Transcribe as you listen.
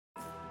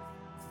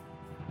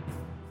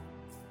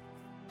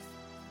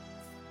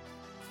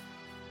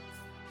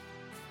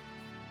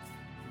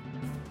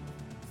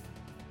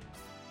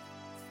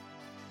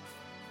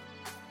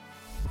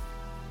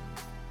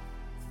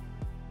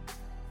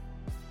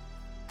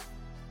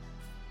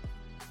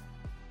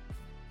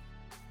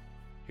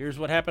Here's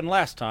what happened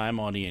last time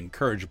on the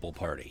Incorrigible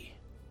Party.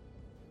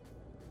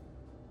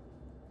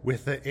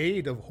 With the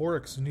aid of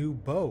Horik's new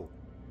bow,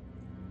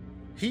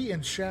 he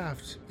and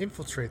Shaft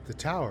infiltrate the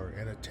tower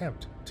and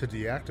attempt to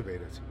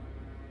deactivate it.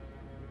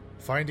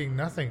 Finding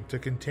nothing to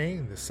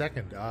contain the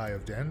second Eye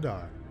of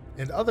Dendar,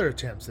 and other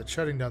attempts at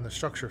shutting down the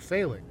structure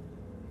failing,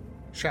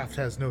 Shaft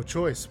has no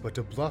choice but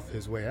to bluff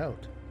his way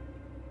out,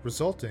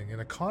 resulting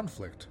in a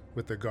conflict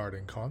with the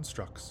guarding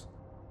constructs.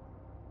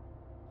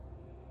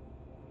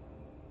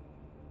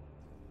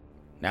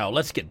 Now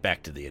let's get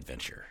back to the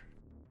adventure.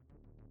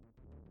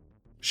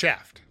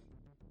 Shaft,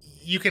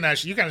 you can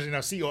actually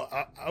now see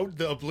out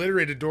the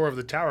obliterated door of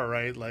the tower,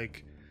 right?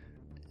 Like,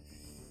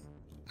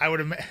 I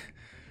would imagine.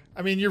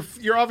 I mean,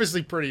 you're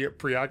obviously pretty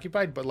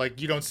preoccupied, but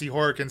like you don't see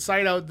Horik in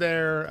sight out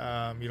there.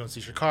 You don't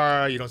see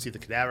Shakara. You don't see the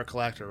cadaver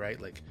collector,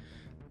 right? Like,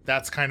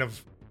 that's kind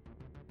of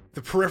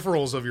the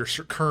peripherals of your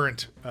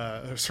current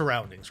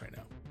surroundings right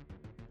now.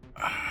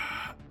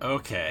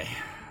 Okay.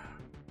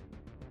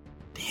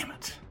 Damn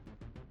it.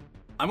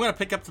 I'm going to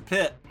pick up the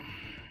pit,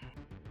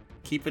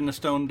 keeping the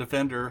stone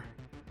defender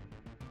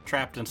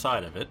trapped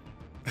inside of it.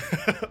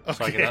 Okay.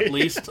 So I can at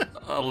least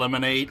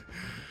eliminate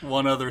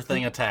one other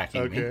thing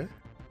attacking me.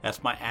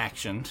 That's my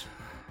action.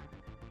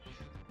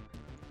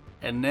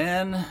 And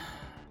then...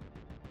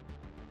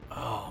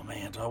 Oh,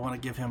 man, do I want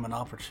to give him an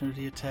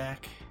opportunity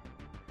attack?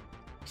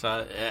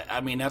 So, I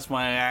mean, that's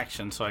my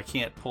action, so I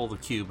can't pull the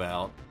cube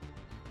out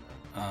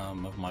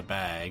of my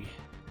bag.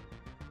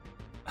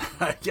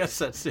 I guess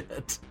that's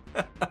it.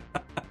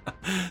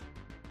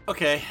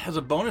 Okay, as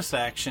a bonus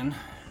action,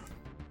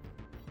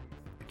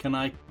 can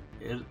I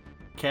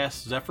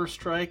cast Zephyr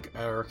Strike,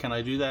 or can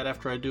I do that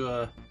after I do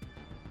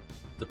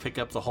the pick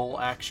up the whole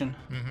action?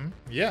 Mm-hmm.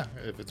 Yeah,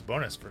 if it's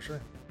bonus, for sure.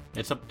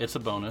 It's a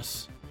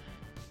bonus.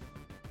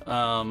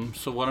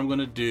 So what I'm going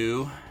to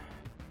do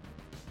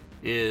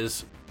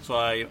is, so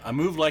I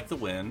move like the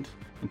wind.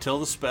 Until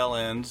the spell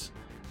ends,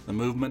 the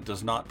movement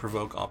does not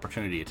provoke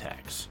opportunity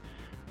attacks.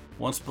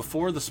 Once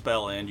before the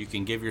spell end, you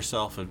can give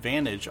yourself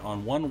advantage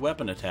on one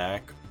weapon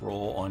attack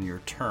roll on your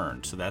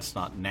turn. So that's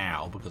not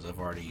now because I've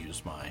already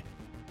used my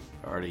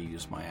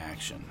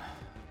action.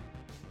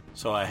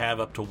 So I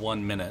have up to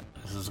 1 minute.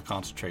 This is a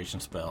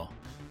concentration spell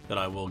that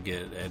I will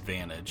get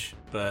advantage,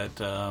 but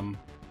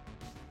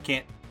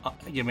can't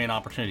give me an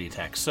opportunity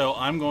attack. So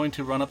I'm going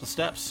to run up the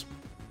steps.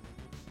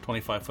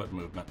 25-foot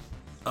movement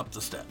up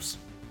the steps.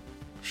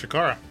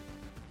 Shakara,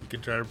 you can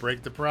try to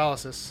break the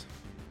paralysis.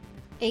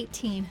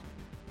 18.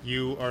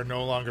 You are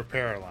no longer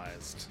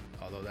paralyzed,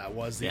 although that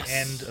was the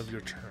end of your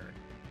turn.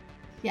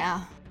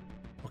 Yeah.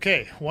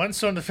 Okay, one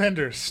stone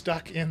defender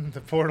stuck in the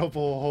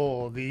portable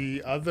hole.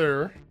 The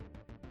other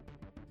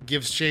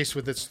gives chase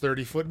with its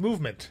 30-foot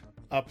movement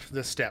up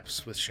the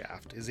steps with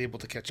Shaft, is able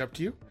to catch up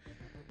to you,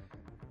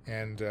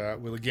 and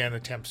will again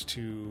attempt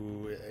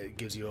to, it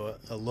gives you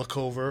a look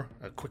over,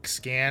 a quick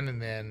scan,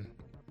 and then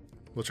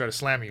we'll try to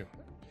slam you.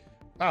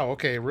 Wow,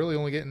 okay, really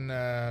only getting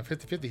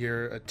 50-50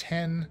 here. A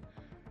 10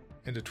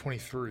 into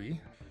 23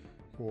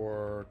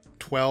 for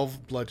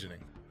 12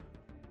 bludgeoning.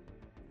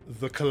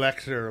 The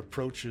collector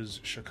approaches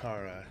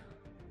Shakara.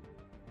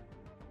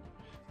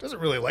 Doesn't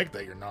really like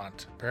that you're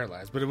not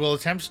paralyzed, but it will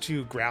attempt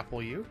to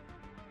grapple you.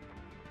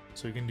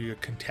 So you can do a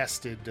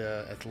contested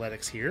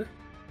athletics here.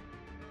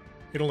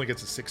 It only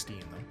gets a 16,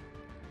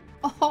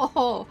 though.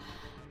 Oh,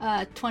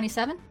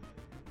 27?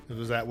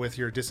 Was that with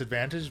your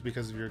disadvantage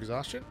because of your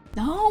exhaustion?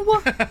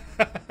 No!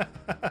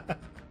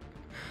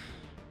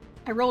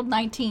 I rolled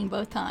 19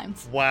 both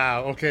times.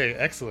 Wow, okay,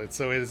 excellent.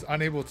 So it is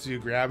unable to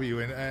grab you,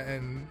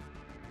 and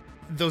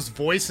those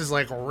voices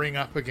like ring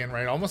up again,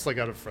 right? Almost like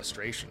out of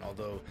frustration,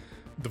 although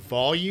the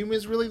volume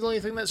is really the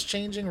only thing that's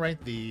changing, right?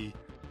 The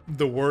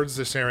words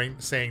they're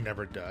saying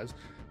never does.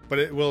 But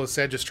it will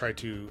instead just try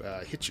to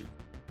hit you.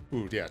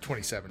 Ooh, yeah,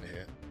 27 to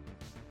hit.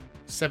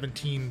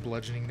 17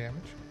 bludgeoning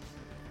damage.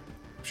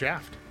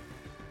 Shaft.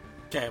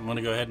 Okay, I'm going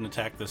to go ahead and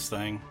attack this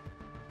thing.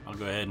 I'll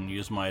go ahead and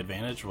use my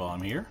advantage while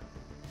I'm here.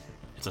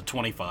 It's a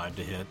 25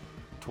 to hit.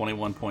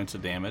 21 points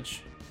of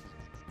damage.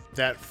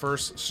 That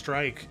first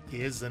strike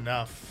is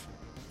enough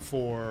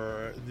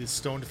for the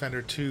Stone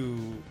Defender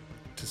to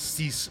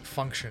cease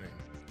functioning.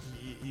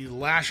 You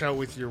lash out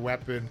with your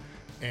weapon,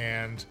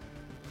 and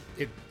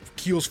it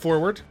keels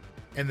forward,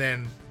 and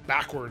then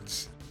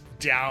backwards,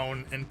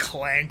 down, and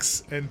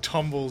clanks and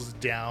tumbles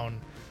down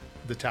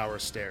the tower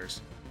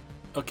stairs.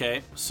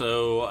 Okay,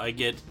 so I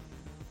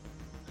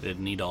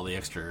didn't need all the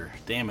extra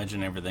damage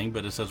and everything,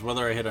 but it says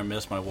whether I hit or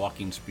miss, my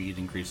walking speed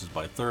increases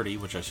by 30,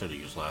 which I should have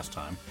used last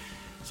time.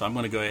 So I'm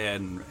going to go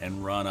ahead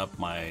and run up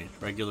my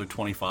regular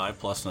 25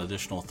 plus an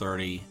additional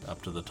 30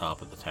 up to the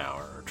top of the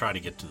tower, or try to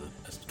get to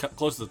as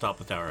close to the top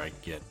of the tower I can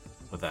get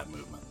with that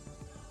movement.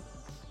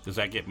 Does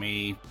that get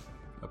me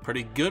a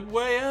pretty good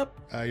way up?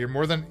 You're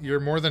more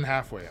than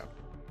halfway up.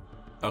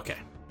 Okay.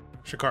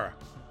 Shakara.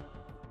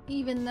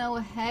 Even though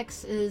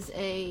Hex is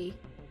a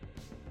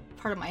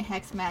part of my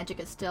Hex magic,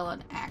 is still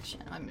an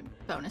action. I mean,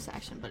 bonus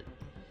action, but it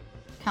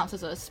counts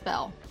as a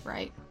spell,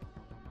 right?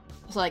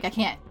 So, like, I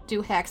can't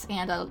do Hex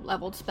and a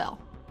leveled spell.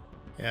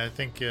 Yeah, I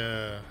think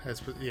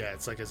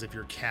it's like as if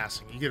you're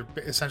casting. You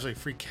get essentially a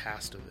free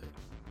cast of it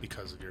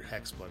because of your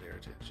Hex Blood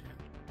heritage. Yeah.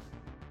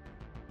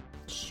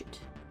 Shoot.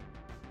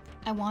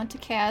 I want to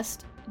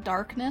cast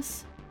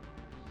darkness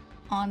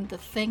on the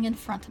thing in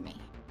front of me.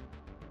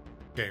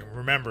 Okay,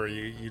 remember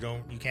you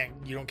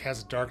don't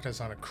cast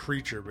darkness on a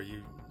creature, but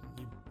you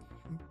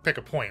pick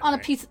a point. On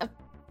right? a piece of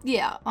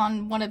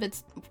on one of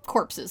its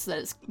corpses that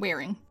it's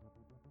wearing.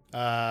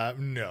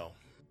 No.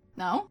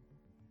 No?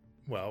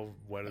 Well,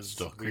 what is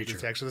still a creature.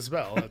 the text of the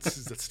spell?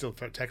 That's still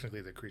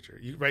technically the creature.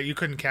 You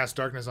couldn't cast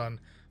darkness on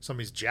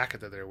somebody's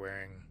jacket that they're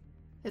wearing.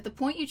 If the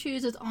point you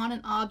choose is on an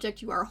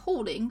object you are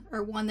holding,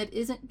 or one that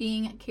isn't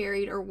being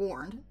carried or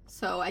worn.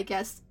 So I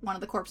guess one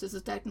of the corpses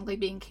is technically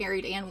being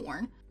carried and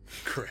worn.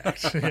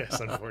 Correct. Yes,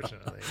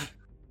 unfortunately.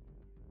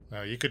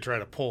 Now you could try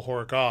to pull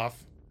Hork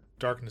off,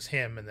 darkness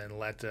him, and then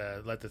let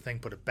the thing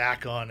put it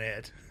back on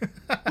it.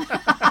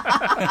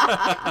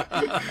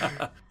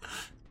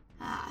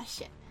 Ah,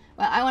 shit.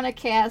 Well, I want to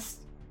cast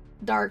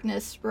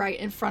darkness right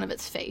in front of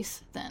its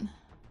face, then.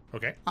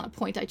 Okay. On a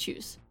point I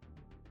choose.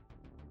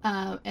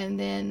 And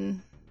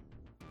then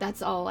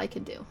that's all I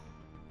can do.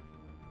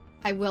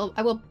 I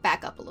will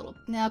back up a little.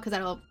 No,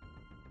 because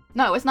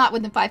No, it's not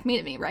within 5 feet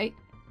of me, right?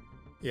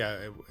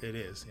 Yeah, it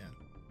is, yeah.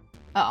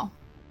 Oh.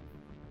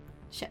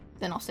 Shit.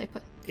 Then I'll stay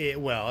put.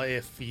 Well,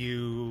 if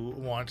you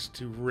want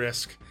to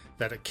risk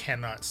that it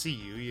cannot see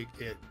you,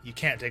 you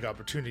can't take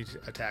opportunity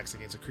attacks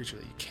against a creature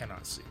that you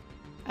cannot see.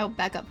 I'll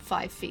back up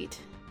 5 feet.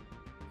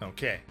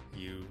 Okay,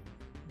 you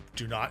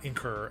do not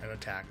incur an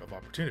attack of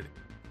opportunity.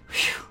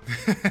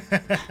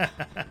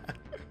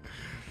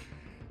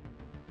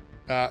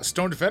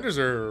 Stone defenders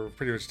are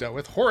pretty much dealt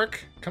with. Hork,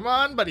 come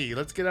on, buddy.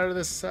 Let's get out of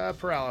this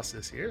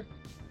paralysis here.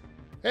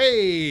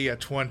 Hey, a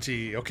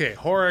 20. Okay,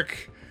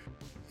 Hork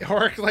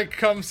like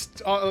comes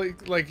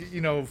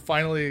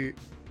finally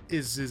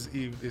is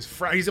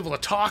he's able to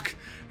talk.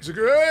 He's like,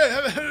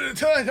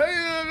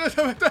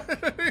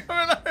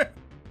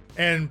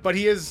 but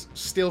he is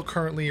still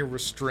currently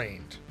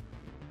restrained.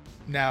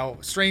 Now,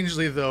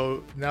 strangely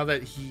though, now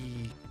that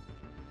he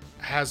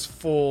has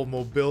full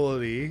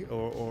mobility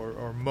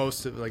or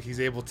most of he's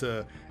able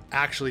to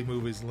actually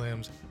move his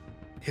limbs,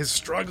 his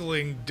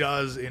struggling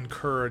does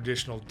incur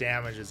additional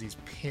damage as he's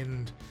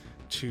pinned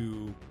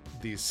to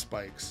these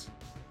spikes.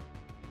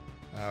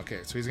 Okay,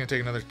 so he's gonna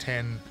take another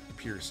 10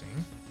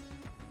 piercing.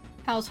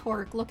 How's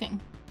Hork looking?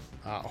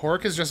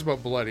 Hork is just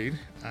about bloodied.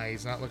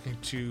 He's not looking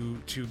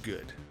too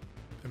good.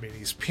 I mean,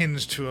 he's pinned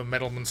to a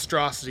metal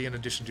monstrosity in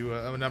addition to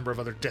a number of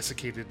other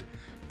desiccated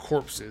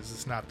corpses.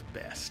 It's not the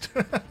best.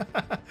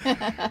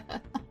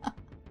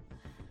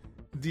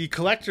 The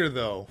collector,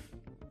 though,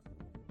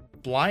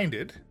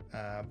 blinded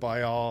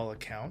by all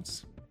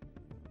accounts.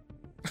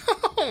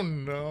 Oh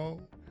no.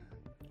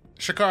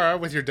 Shakara,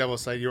 with your devil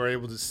sight, you are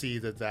able to see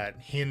that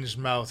hinged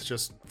mouth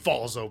just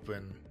falls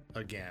open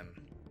again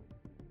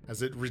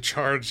as it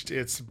recharged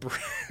its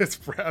breath.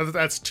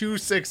 That's 2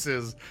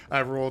 6s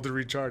I rolled to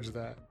recharge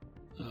that.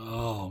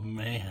 Oh,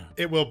 man.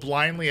 It will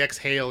blindly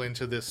exhale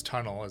into this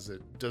tunnel as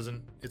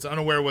it's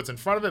unaware what's in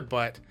front of it,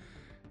 but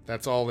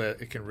that's all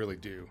that it can really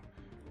do.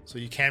 So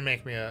you can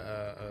make me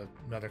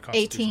another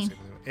Constitution 18. saving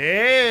throw.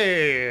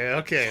 Hey!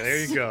 Okay, there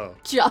you go.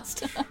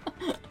 Just.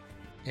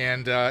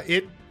 And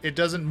it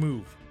doesn't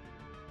move.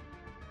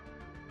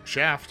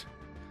 Shaft.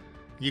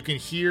 You can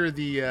hear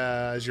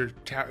as you're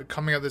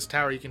coming out this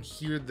tower, you can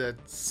hear the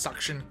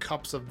suction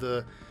cups of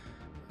the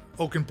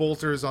oaken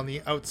bolters on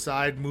the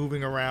outside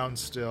moving around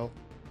still.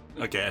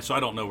 Okay, so I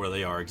don't know where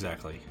they are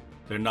exactly.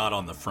 They're not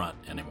on the front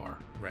anymore.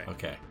 Right.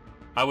 Okay.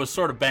 I was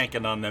sort of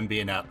banking on them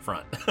being out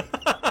front.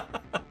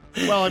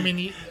 Well, I mean,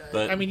 you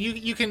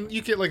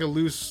get like a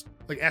loose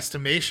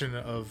estimation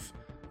of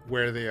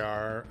where they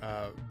are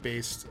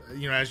based.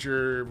 As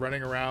you're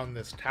running around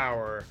this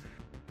tower.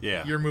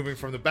 Yeah. You're moving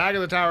from the back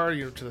of the tower,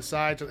 to the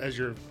side as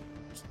you're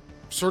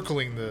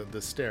circling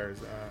the stairs.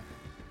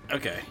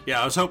 Okay.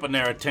 Yeah, I was hoping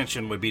their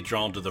attention would be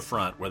drawn to the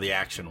front where the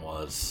action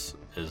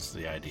is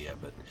the idea,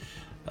 but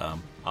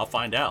I'll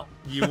find out.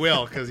 You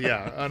will, because,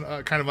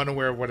 kind of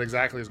unaware of what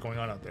exactly is going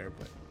on out there.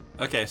 But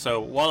Okay, so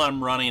while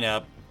I'm running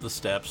up the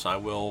steps, I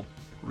will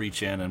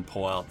reach in and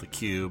pull out the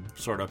cube,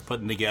 sort of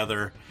putting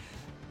together,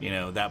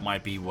 that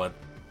might be what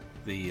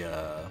the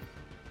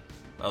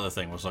other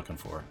thing was looking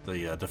for,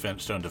 the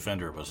stone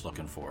defender was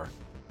looking for.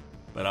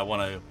 But I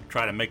want to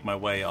try to make my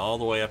way all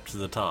the way up to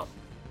the top,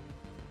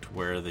 to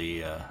where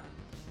the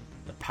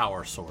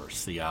power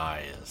source, the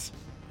eye, is.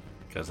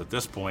 Because at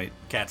this point,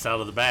 cat's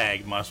out of the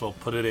bag, might as well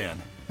put it in.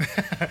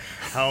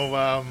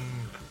 How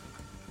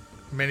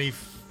many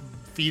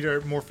feet are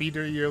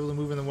you able to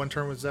move in the one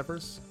turn with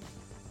Zephyrs?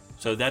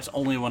 So that's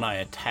only when I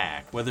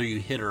attack. Whether you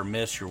hit or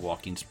miss, your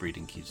walking speed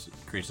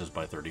increases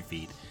by 30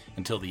 feet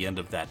until the end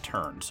of that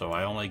turn. So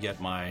I only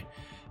get my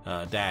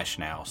dash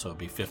now, so it'll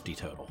be 50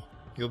 total.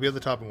 You'll be at the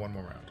top in one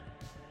more round.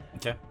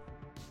 Okay.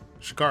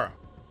 Shakara.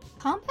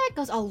 Combat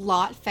goes a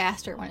lot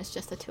faster when it's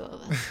just the two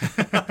of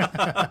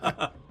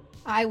us.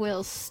 I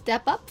will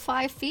step up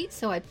 5 feet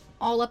so I'm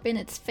all up in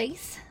its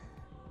face.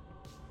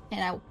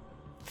 And I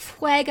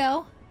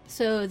fuego,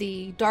 so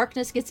the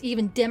darkness gets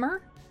even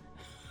dimmer.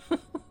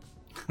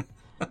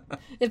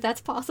 If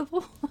that's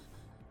possible.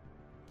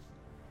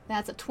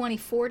 That's a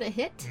 24 to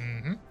hit.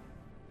 Mm-hmm.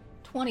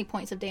 20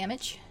 points of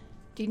damage.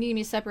 Do you need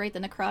me to separate the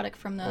necrotic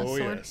from the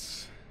sword? Oh,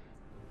 yes.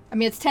 I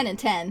mean, it's 10 and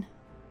 10.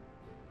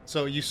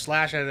 So you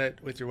slash at it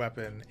with your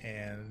weapon,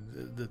 and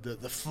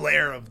the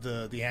flare of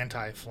the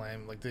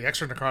anti-flame, like the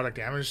extra necrotic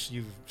damage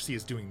you see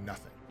is doing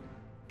nothing.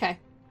 Okay.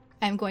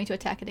 I'm going to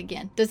attack it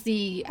again. Does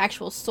the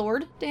actual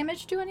sword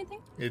damage do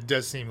anything? It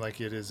does seem like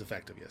it is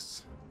effective,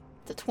 yes.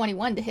 It's a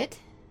 21 to hit.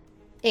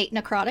 8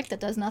 necrotic, that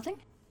does nothing.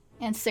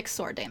 And 6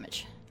 sword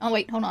damage. Oh,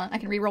 wait, hold on. I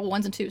can reroll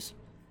 1s and 2s.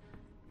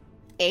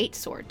 8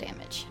 sword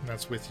damage. And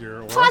that's with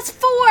your aura? Plus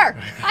 4!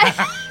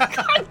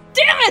 God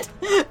damn it!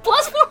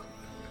 Plus 4!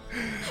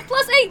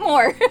 Plus 8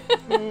 more!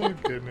 Oh,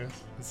 goodness.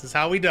 This is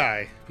how we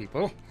die,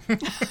 people.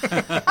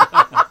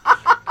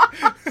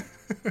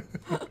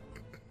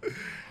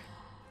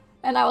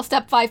 And I will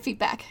step 5 feet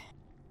back.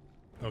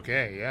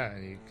 Okay, yeah,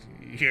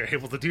 you're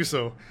able to do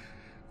so.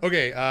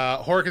 Okay,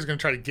 Horik is going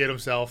to try to get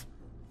himself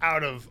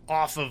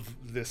off of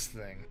this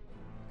thing.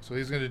 So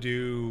he's going to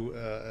do,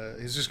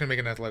 he's just going to make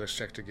an athletics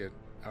check to get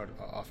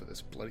off of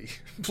this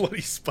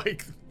bloody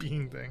spike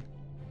bean thing.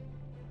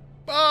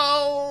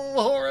 Oh,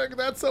 Horik,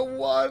 that's a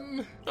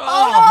 1.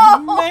 Oh,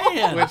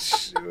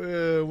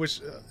 man.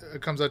 Which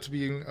comes out to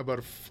be about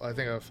a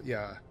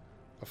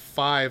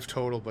 5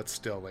 total, but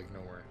still like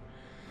nowhere.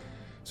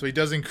 So he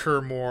does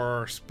incur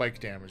more spike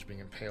damage being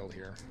impaled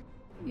here.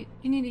 You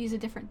need to use a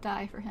different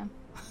die for him.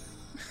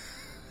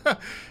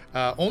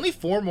 Only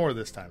 4 more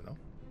this time, though.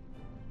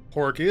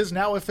 Horik is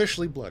now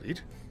officially bloodied.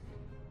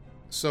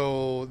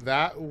 So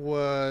that's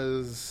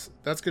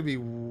going to be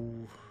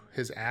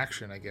his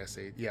action, I guess.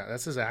 Yeah,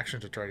 that's his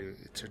action to try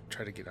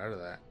to get out of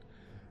that.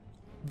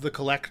 The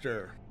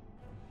Collector.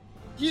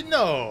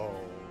 No,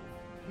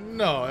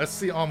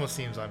 that almost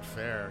seems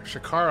unfair.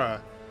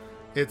 Shakara,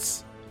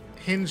 its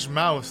hinged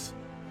mouth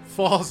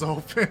falls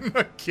open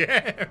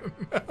again,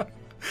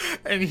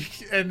 and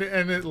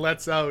it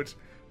lets out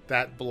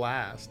that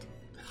blast.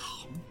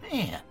 Oh,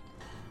 man.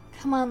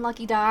 Come on,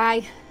 lucky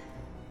die.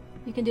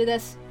 You can do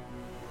this.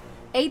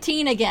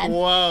 18 again.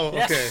 Whoa,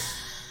 okay. Yes.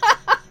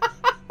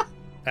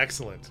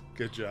 Excellent.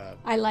 Good job.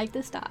 I like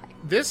this die.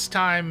 This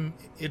time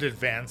it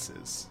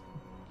advances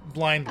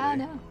blindly. Oh,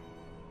 no.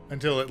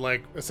 Until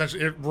it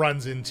essentially it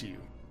runs into you.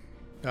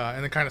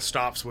 And it kind of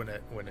stops when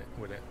it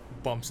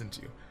bumps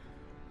into you.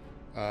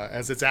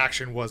 As its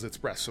action was its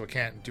breath, so it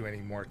can't do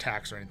any more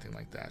attacks or anything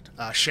like that.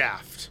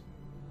 Shaft.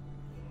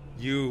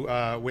 You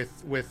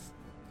with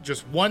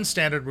just one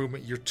standard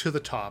movement, you're to the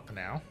top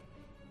now.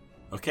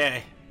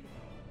 Okay.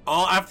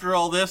 After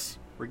all this,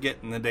 we're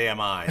getting the damn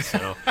eye.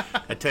 So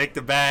I take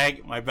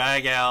my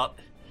bag out,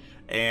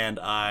 and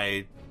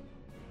I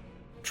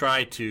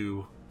try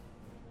to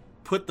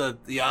put the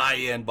eye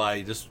in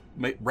by just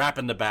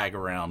wrapping the bag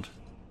around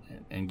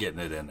and getting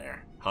it in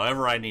there.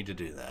 However I need to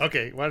do that.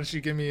 Okay, why don't you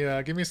give me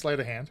a sleight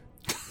of hand?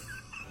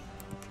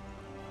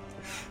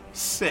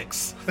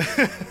 6.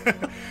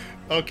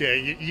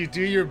 Okay, you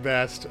do your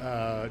best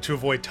to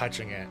avoid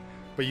touching it,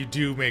 but you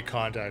do make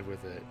contact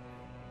with it.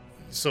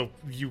 So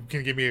you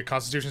can give me a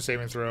Constitution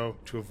saving throw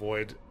to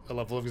avoid a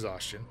level of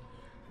exhaustion.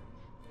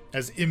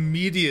 As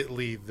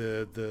immediately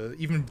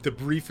even the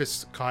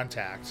briefest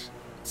contact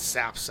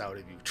saps out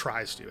of you,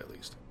 tries to at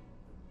least.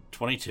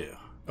 22.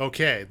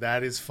 Okay,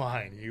 that is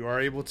fine. You are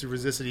able to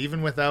resist it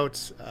even without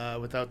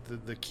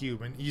the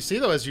cube. And you see,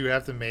 though, as you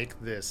have to make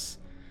this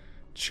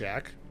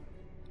check,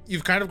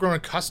 you've kind of grown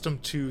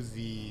accustomed to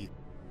the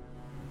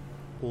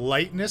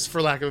lightness,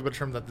 for lack of a better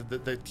term,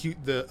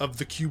 of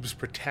the cube's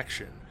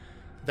protection.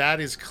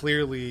 That is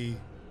clearly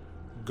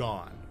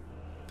gone.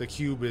 The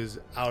cube is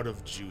out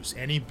of juice.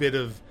 Any bit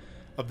of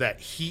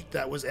that heat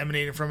that was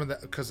emanating from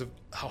it, because of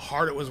how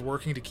hard it was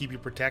working to keep you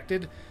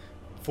protected,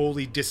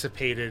 fully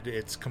dissipated.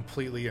 It's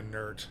completely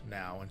inert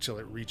now until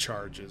it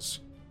recharges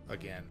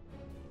again.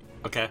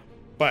 Okay.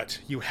 But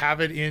you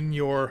have it in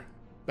your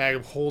bag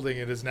of holding.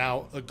 It is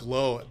now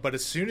aglow. But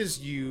as soon as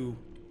you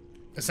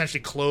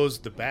essentially close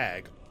the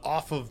bag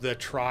off of the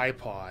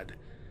tripod,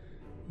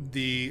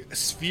 the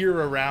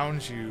sphere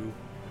around you,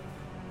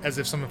 as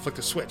if someone flicked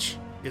a switch,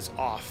 is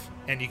off.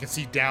 And you can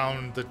see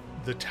down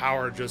the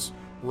tower, just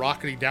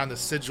rocketing down, the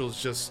sigils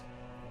just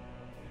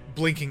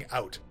blinking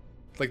out.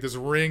 Like this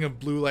ring of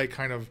blue light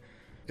kind of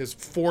is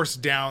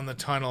forced down the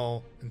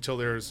tunnel until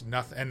there's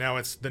nothing. And now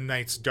it's the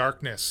night's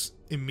darkness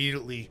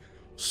immediately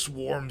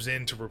swarms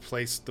in to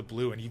replace the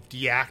blue. And you've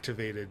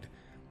deactivated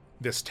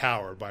this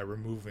tower by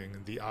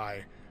removing the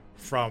eye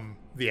from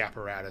the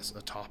apparatus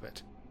atop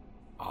it.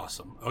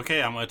 Awesome.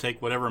 Okay, I'm going to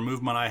take whatever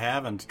movement I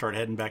have and start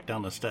heading back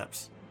down the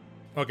steps.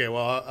 Okay,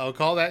 well, I'll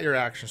call that your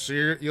action. So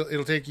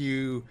it'll take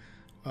you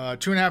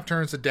 2.5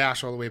 turns to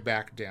dash all the way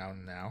back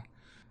down now.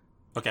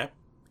 Okay.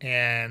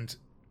 And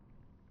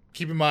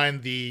keep in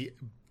mind the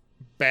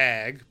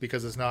bag,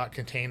 because it's not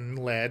contained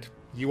in lead,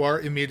 you are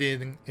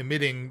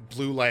emitting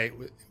blue light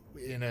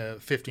in a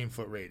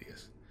 15-foot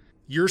radius.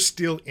 You're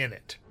still in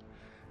it.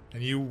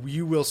 And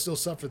you will still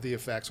suffer the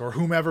effects, or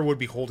whomever would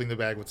be holding the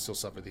bag would still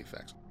suffer the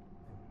effects.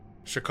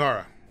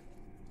 Shakara.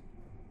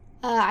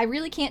 I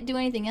really can't do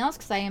anything else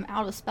because I am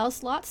out of spell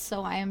slots,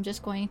 so I am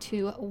just going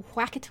to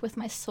whack it with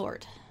my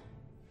sword.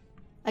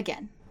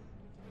 Again.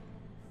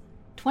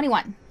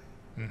 21.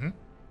 Mm-hmm.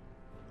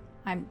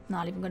 I'm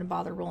not even going to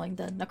bother rolling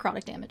the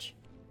necrotic damage.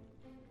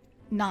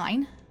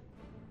 9.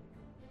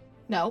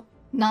 No.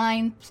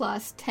 9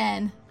 plus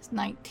 10 is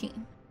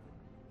 19.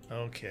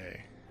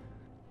 Okay.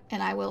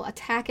 And I will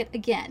attack it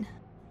again.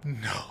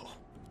 No.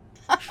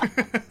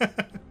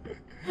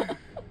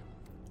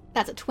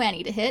 That's a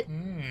 20 to hit.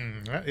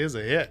 That is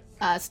a hit.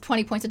 It's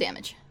 20 points of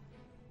damage.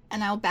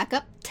 And I'll back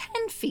up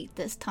 10 feet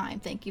this time.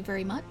 Thank you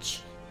very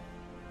much.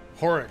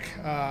 Horik.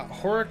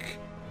 Horik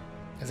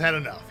has had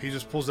enough. He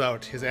just pulls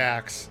out his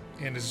axe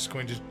and is just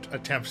going to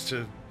attempt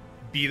to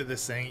beat at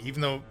this thing,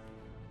 even though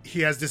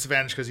he has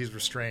disadvantage because he's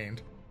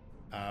restrained.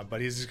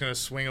 But he's just going to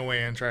swing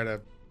away and try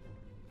to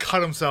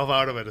cut himself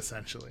out of it,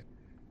 essentially.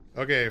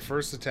 Okay,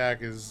 first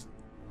attack was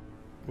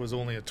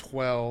only a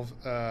 12.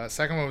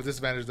 Second one with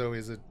disadvantage, though,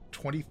 is a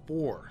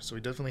 24, so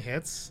he definitely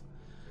hits.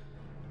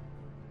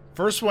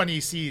 First one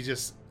you see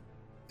just,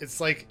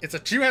 it's like, it's a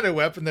two-handed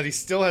weapon that he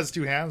still has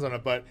two hands on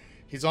it, but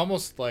he's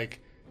almost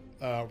like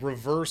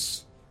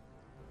reverse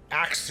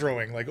axe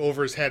throwing, like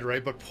over his head,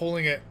 right? But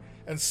pulling it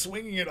and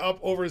swinging it up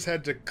over his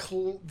head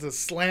to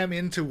slam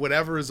into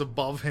whatever is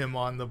above him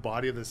on the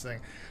body of this thing.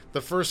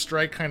 The first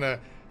strike kind of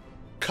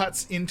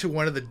cuts into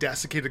one of the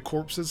desiccated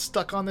corpses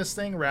stuck on this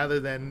thing rather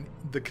than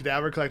the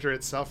cadaver collector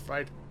itself,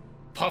 right?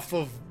 Puff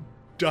of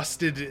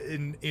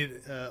dusted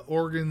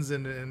organs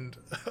and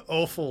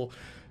offal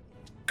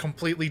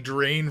completely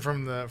drained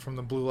from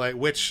the blue light,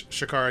 which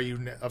Shakara,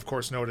 you of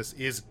course notice,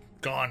 is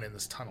gone in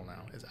this tunnel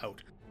now, is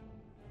out.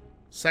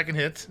 Second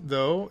hit,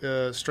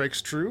 though,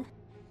 strikes true.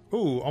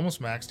 Ooh,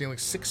 almost max, dealing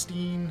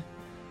 16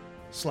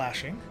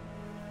 slashing.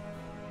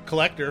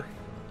 Collector.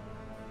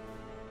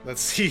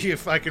 Let's see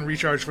if I can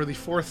recharge for the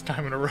fourth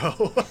time in a row.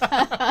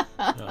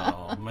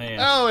 Oh, man.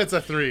 Oh, it's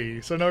a 3,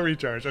 so no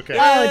recharge. Okay.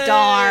 Oh,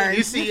 darn.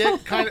 You see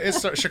it kind of,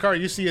 Shakara,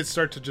 you see it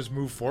start to just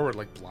move forward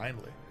like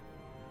blindly.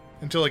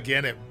 Until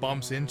again it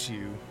bumps into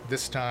you.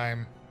 This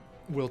time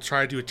we'll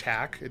try to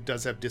attack. It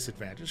does have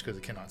disadvantage because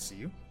it cannot see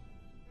you.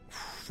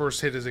 First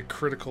hit is a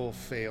critical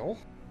fail.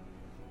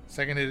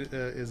 Second hit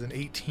is an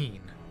 18.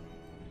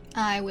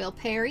 I will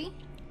parry,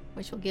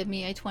 which will give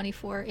me a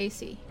 24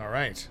 AC. All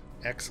right.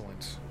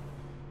 Excellent.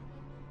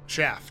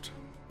 Shaft.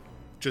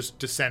 Just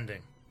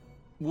descending.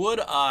 Would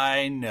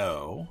I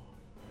know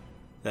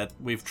that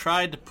we've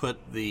tried to put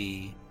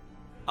the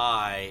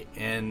eye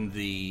in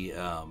the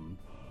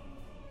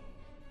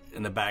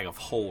bag of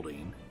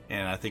holding,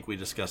 and I think we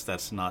discussed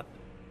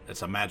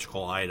it's a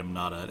magical item,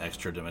 not an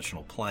extra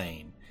dimensional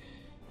plane.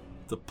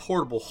 The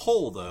portable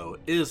hole, though,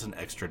 is an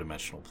extra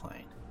dimensional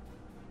plane.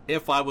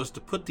 If I was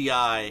to put the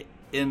eye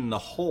in the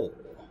hole,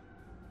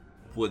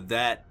 would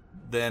that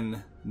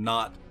then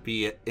not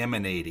be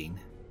emanating?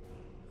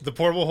 The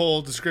portable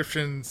hole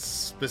description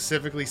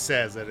specifically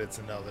says that it's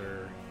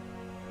another,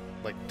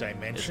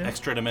 dimension. It's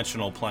extra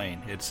dimensional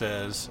plane. It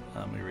says,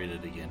 let me read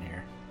it again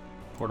here.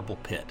 Portable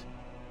pit.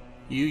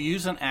 You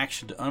use an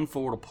action to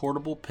unfold a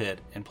portable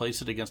pit and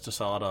place it against a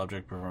solid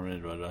object.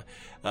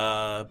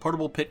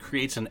 Portable pit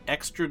creates an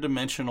extra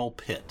dimensional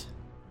pit.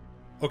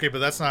 Okay, but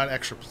that's not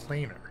extra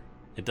planar.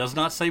 It does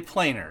not say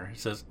planar. It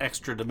says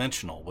extra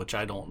dimensional, which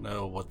I don't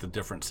know what the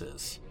difference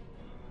is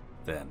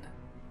then.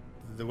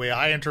 The way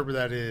I interpret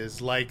that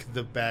is, like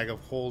the bag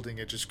of holding,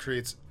 it just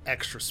creates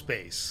extra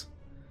space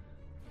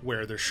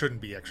where there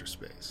shouldn't be extra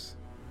space.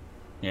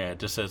 Yeah, it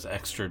just says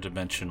extra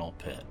dimensional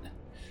pit.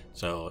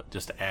 So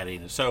just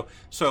adding. So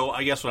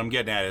I guess what I'm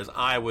getting at is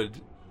I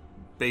would,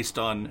 based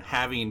on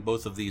having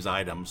both of these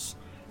items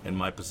in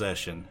my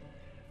possession,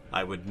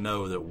 I would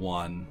know that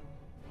one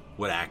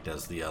would act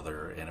as the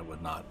other, and it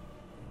would not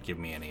give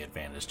me any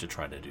advantage to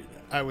try to do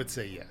that. I would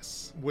say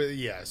yes. Well,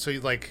 yeah. So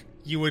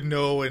you would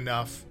know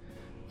enough.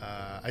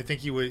 I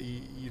think you would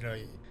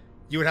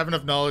you would have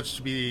enough knowledge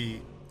to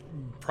be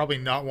probably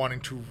not wanting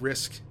to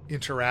risk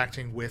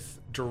interacting with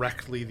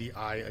directly the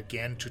eye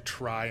again to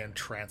try and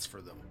transfer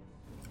them.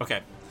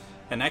 Okay.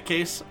 In that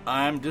case,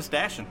 I'm just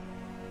dashing.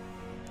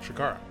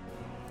 Shakara.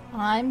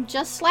 I'm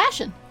just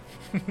slashing.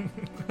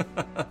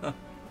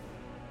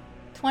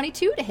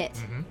 22 to hit.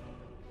 Mm-hmm.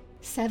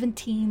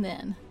 17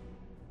 then.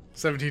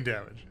 17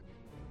 damage.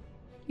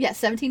 Yeah,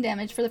 17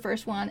 damage for the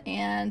first one,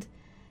 and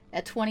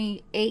at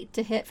 28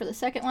 to hit for the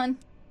second one.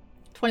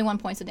 21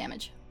 points of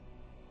damage.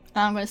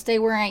 I'm going to stay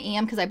where I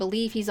am because I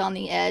believe he's on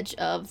the edge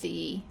of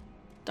the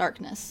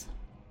darkness.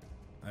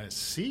 I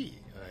see.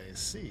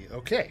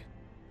 Okay.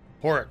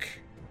 Horik.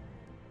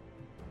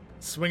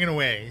 Swinging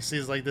away. He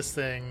sees this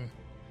thing.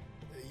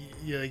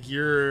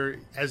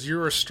 As you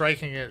were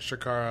striking it,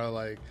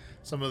 Shakara,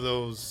 some of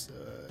those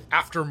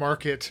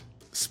aftermarket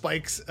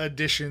spikes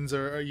additions,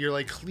 or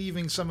you're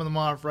cleaving some of them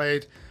off,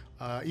 right?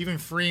 Even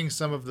freeing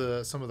some of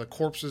the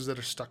corpses that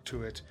are stuck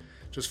to it,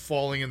 just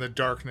falling in the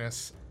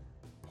darkness.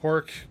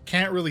 Horik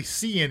can't really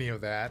see any of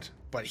that,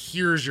 but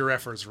hears your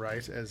efforts,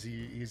 right? As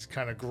he's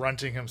kind of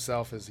grunting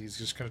himself as he's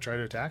just going to try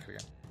to attack again.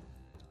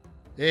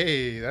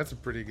 Hey, that's a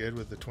pretty good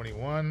with the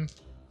 21.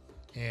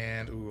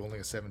 And, only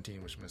a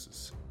 17, which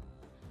misses.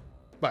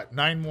 But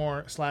 9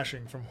 more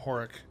slashing from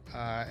Horik.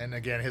 And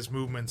again, his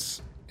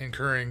movement's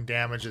incurring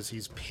damage as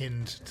he's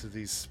pinned to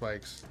these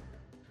spikes.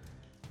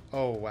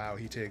 Oh, wow,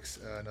 he takes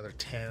another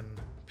 10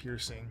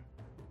 piercing.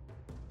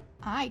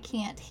 I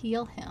can't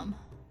heal him.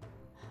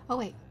 Oh,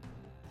 wait.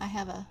 I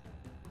have a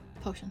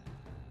potion.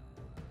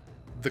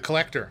 The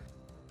Collector.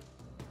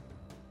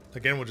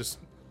 Again, will just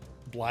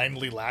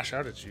blindly lash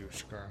out at you,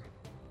 Shakara.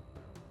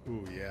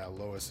 Ooh, yeah,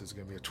 lowest is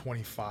going to be a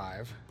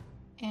 25.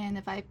 And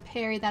if I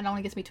parry, that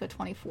only gets me to a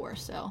 24,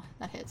 so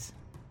that hits.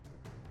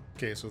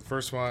 Okay, so the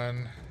first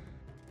one,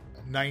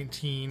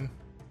 19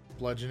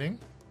 bludgeoning.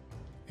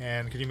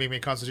 And can you make me a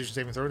Constitution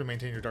saving throw to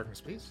maintain your darkness,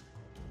 please?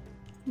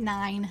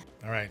 9.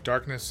 All right,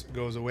 darkness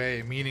goes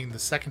away, meaning the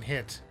second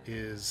hit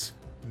is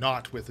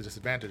not with a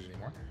disadvantage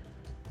anymore,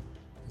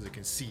 as it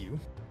can see you.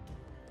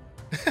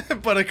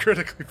 But it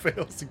critically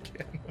fails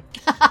again.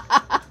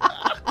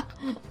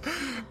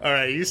 All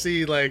right, you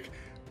see,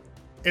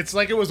 it's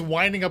like it was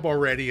winding up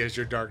already as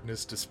your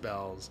darkness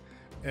dispels,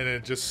 and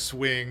it just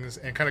swings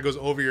and kind of goes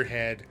over your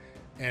head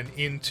and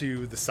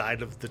into the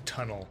side of the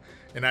tunnel.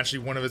 And actually,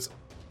 one of its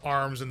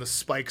arms and the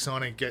spikes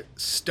on it get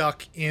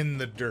stuck in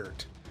the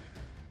dirt.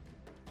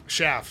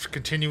 Shaft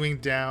continuing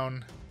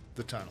down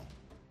the tunnel.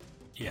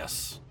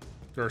 Yes.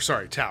 Or,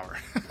 sorry, tower.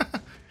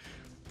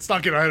 Let's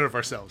not get ahead of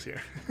ourselves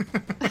here.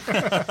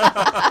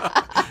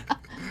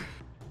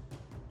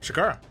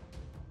 Shakara.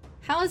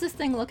 How is this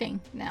thing looking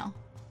now?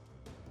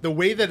 The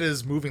way that it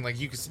is moving,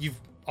 you've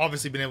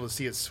obviously been able to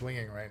see it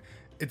swinging, right?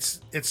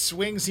 Its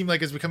swing seemed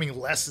like it's becoming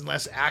less and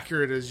less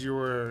accurate as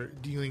you're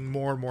dealing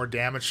more and more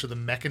damage to the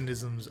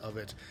mechanisms of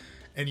it.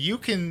 And you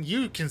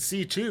can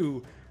see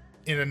too,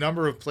 in a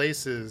number of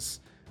places,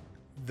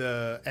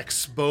 the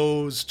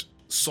exposed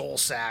soul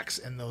sacs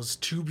and those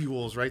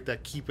tubules, right,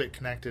 that keep it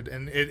connected.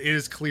 And it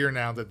is clear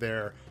now that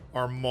there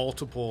are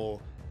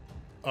multiple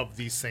of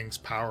these things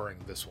powering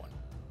this one.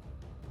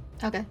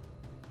 Okay.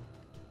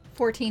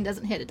 14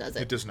 doesn't hit it, does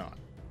it? It does not.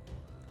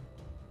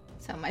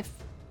 So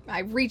I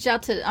reach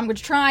out to... I'm going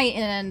to try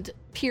and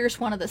pierce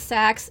one of the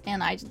sacs,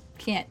 and I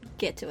can't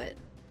get to it.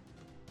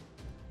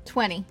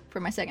 20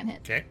 for my second hit.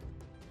 Okay.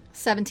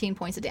 17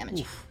 points of damage.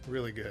 Oof,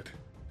 really good.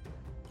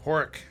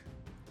 Horik.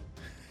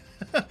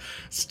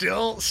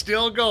 still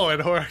going.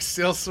 Horik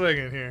still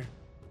swinging here.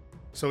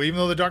 So even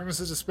though the darkness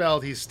is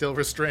dispelled, he's still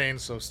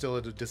restrained, so still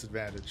at a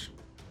disadvantage.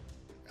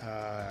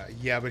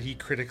 Yeah, but he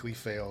critically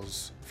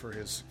fails for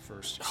his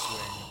first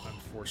swing,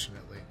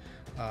 unfortunately.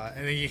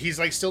 And he's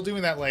still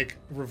doing that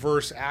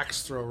reverse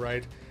axe throw,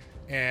 right?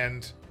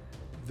 And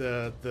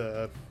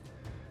the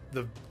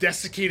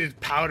desiccated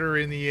powder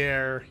in the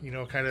air,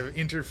 kind of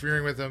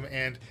interfering with him,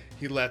 and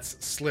he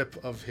lets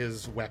slip of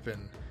his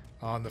weapon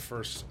on the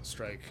first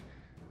strike.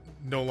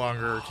 No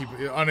longer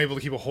unable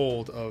to keep a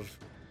hold of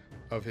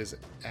his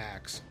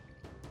axe,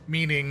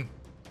 meaning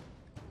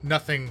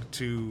nothing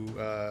to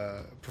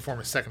perform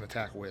a second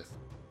attack with.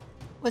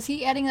 Was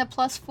he adding a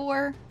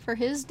 +4 for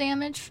his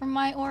damage from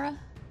my aura?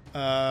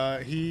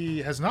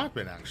 He has not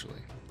been,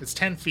 actually. It's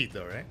 10 feet,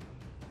 though, right?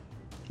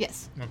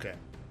 Yes. Okay. All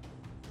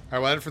right,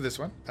 well, add it for this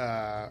one.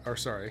 Or,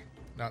 sorry,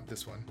 not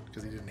this one,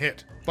 because he didn't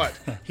hit. But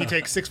he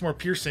takes 6 more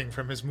piercing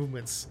from his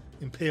movements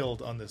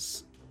impaled on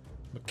this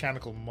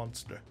mechanical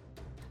monster.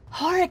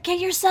 Horik, get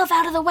yourself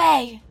out of the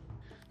way!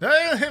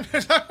 Oh,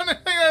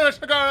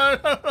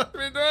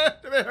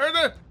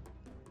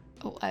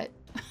 what?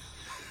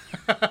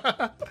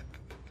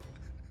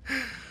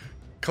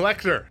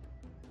 Collector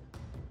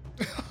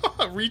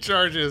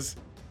recharges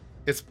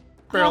its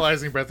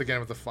paralyzing breath again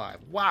with a 5.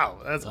 Wow,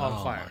 that's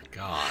on fire. Oh my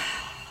god.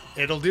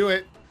 It'll do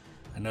it.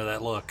 I know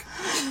that look.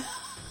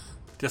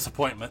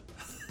 Disappointment.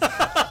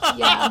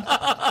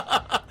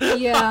 Yeah.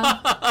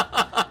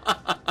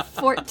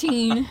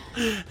 14.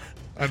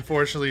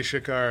 Unfortunately,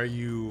 Shakar,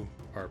 you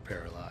are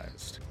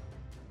paralyzed.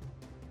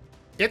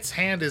 Its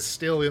hand is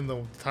still in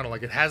the tunnel,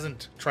 it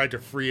hasn't tried to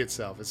free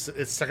itself.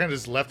 It's kind of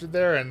just left it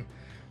there, and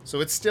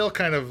so it's still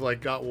kind of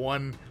got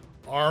one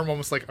arm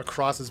almost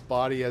across its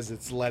body as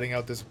it's letting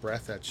out this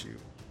breath at you.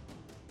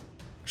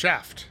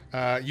 Shaft,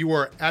 you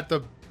are at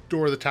the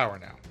door of the tower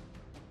now.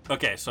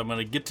 Okay, so I'm going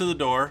to get to the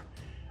door.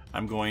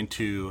 I'm going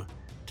to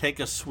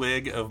take a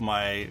swig of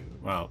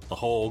the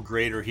whole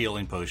greater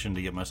healing potion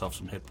to get myself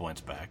some hit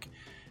points back.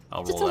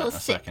 I'll roll that in a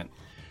second.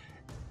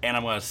 And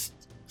I'm going to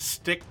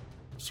stick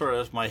sort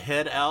of my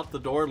head out the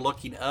door,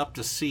 looking up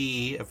to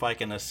see if I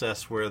can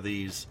assess where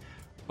these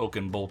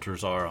oaken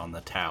bolters are on the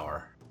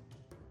tower.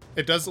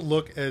 It does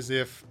look as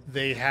if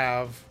they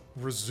have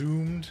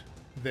resumed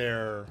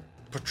their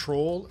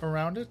patrol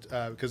around it,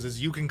 because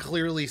as you can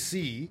clearly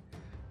see,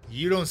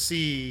 you don't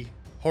see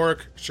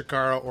Horik,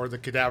 Shakara, or the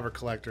Cadaver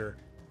Collector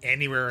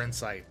anywhere in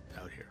sight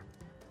out here.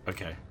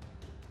 Okay.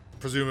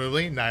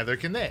 Presumably, neither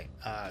can they.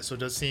 So it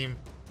does seem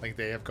like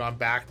they have gone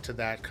back to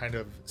that kind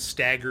of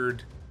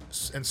staggered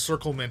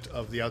encirclement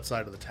of the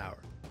outside of the tower.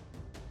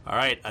 All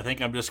right, I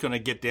think I'm just going to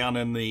get down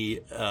in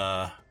the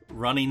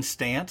running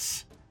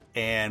stance,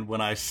 and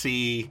when I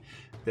see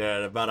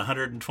that about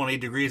 120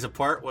 degrees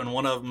apart, when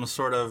one of them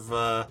sort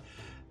of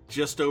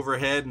just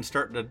overhead and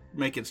starting to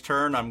make its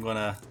turn,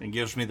 it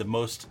gives me the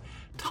most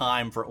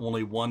time for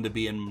only one to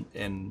be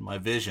in my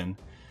vision,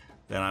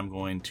 then I'm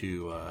going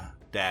to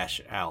dash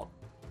out.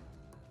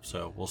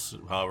 So we'll see,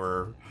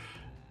 however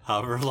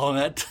long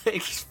that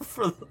takes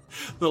for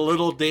the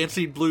little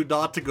dancing blue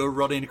dot to go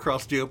running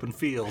across the open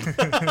field.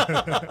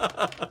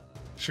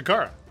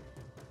 Shakara,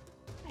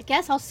 I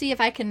guess I'll see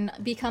if I can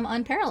become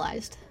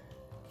unparalyzed.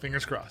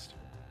 fingers crossed.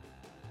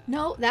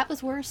 No, that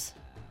was worse.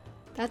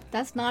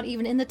 That's not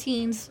even in the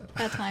teens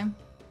that time.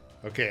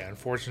 Okay,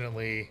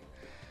 unfortunately,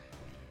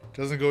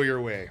 doesn't go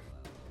your way.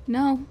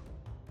 No.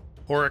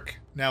 Horik,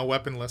 now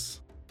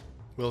weaponless,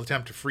 will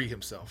attempt to free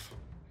himself.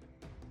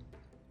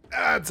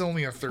 It's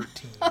only a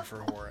 13 for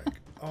Horik.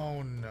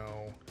 Oh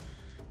no.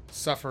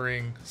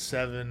 Suffering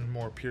 7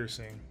 more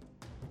piercing.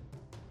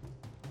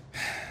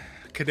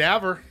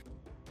 Cadaver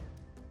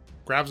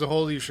grabs a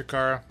hold of you,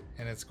 Shakara,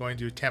 and it's going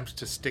to attempt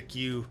to stick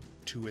you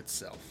to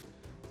itself.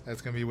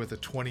 That's going to be with a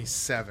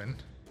 27.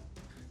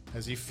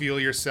 As you feel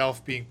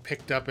yourself being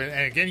picked up, and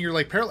again, you're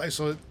like paralyzed,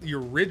 so you're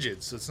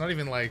rigid. So it's not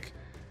even like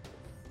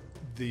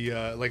the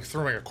like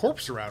throwing a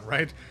corpse around,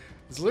 right?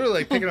 It's literally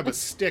like picking up a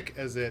stick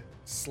as it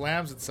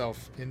slams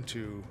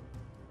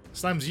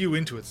you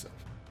into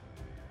itself.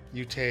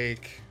 You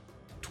take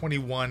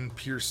 21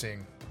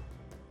 piercing.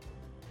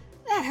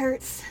 That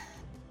hurts.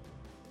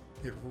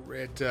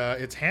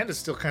 Its hand is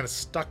still kind of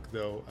stuck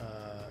though,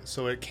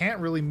 so it can't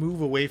really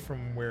move away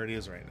from where it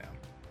is right now.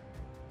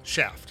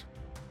 Shaft,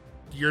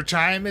 your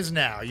time is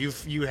now.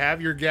 You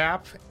have your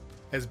gap,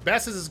 as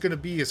best as it's going to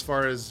be as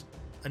far as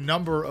a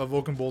number of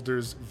Oaken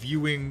Boulders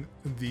viewing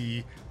the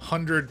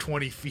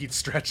 120 feet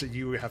stretch that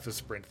you have to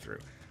sprint through.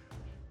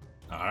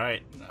 All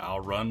right,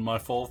 I'll run my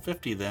full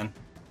 50 then.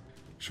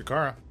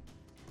 Shakara.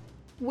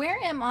 Where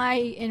am I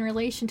in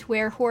relation to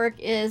where Horik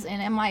is,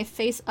 and am I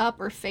face up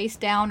or face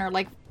down or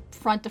like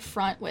front to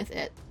front with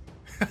it?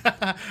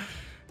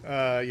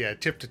 Yeah,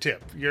 tip to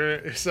tip.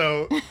 It's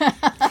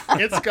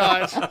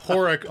got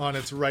Horik on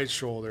its right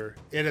shoulder.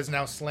 It has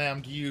now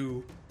slammed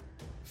you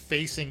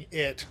facing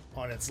it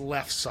on its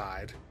left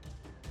side.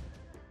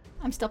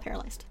 I'm still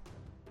paralyzed.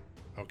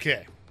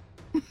 Okay.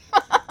 You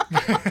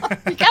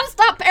gotta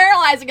stop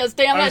paralyzing us,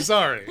 damn it! I'm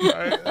sorry.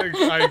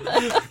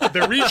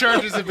 The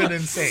recharges have been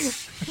insane.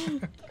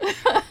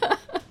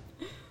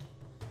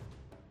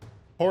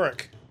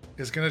 Horik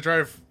is going to try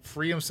to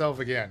free himself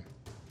again.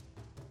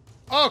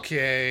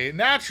 Okay,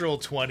 natural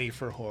 20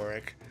 for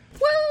Horik.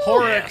 Woo!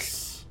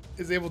 Horik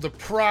is able to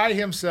pry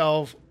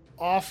himself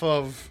off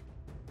of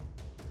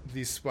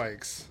these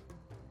spikes,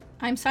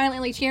 I'm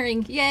silently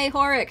cheering. Yay,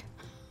 Horik!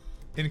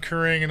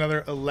 incurring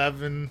another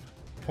 11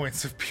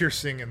 points of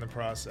piercing in the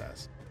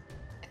process.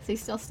 Is he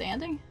still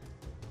standing?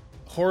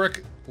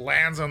 Horik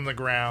lands on the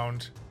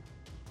ground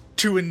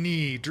to a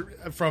knee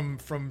from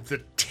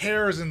the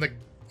tears and the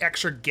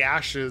extra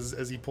gashes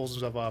as he pulls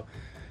himself up.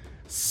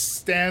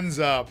 Stands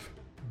up,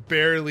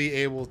 barely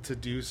able to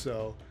do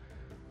so.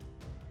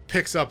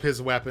 Picks up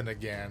his weapon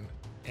again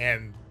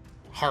and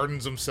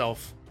hardens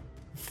himself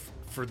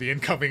for the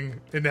incoming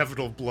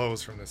inevitable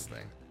blows from this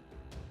thing.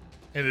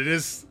 And it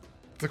is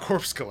the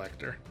corpse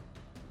collector.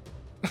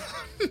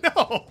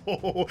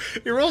 No!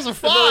 He rolls a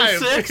 5!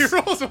 Six? He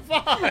rolls a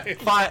 5!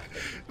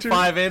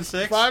 5 and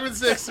 6? 5 and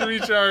 6 to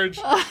recharge.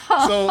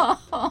 So,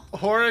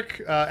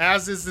 Horik,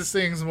 as is this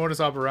thing's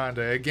modus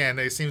operandi, again,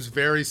 it seems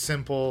very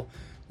simple.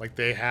 Like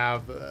they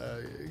have,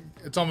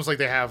 it's almost like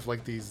they have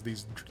like these,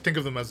 think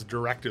of them as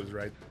directives,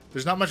 right?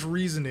 There's not much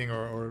reasoning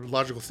or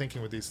logical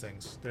thinking with these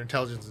things. Their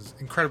intelligence is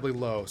incredibly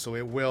low, so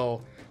it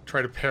will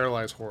try to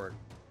paralyze Horik.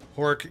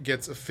 Horik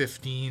gets a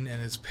 15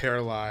 and is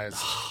paralyzed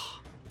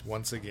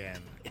once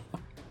again.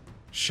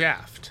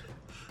 Shaft.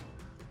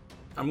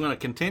 I'm going to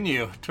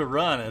continue to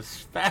run as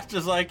fast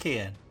as I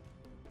can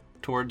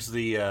towards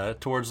the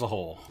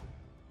hole.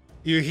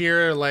 You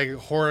hear like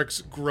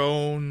Horik's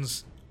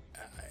groans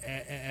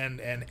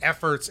and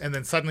efforts, and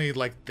then suddenly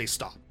like they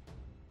stop.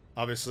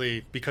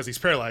 Obviously because he's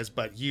paralyzed,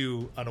 but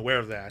you, unaware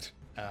of that,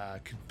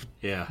 could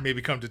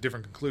maybe come to a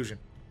different conclusion.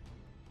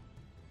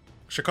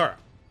 Shakara.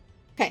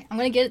 Okay, I'm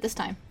gonna get it this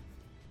time.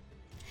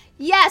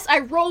 Yes, I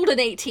rolled an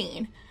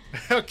 18.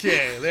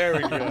 Okay, there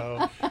we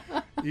go.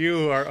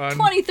 You are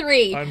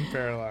 23.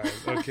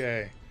 Unparalyzed.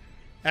 Okay.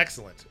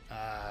 Excellent.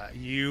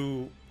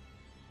 You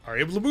are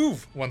able to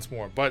move once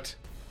more, but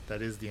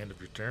that is the end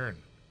of your turn.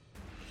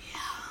 Yeah.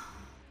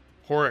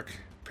 Horik,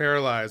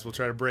 paralyzed, will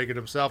try to break it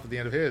himself at the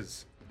end of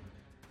his.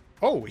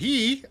 Oh,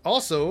 he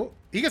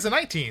gets a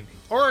 19.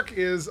 Horik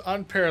is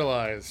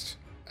unparalyzed.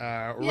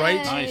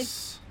 Right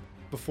Nice.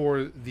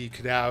 before the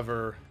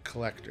cadaver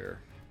collector.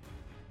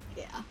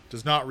 Yeah.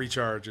 Does not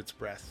recharge its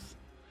breath.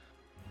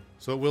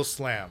 So it will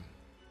slam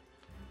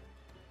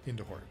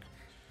into Horik.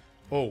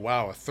 Oh,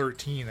 wow, a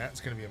 13. That's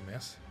going to be a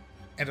miss.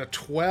 And a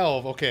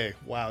 12. Okay,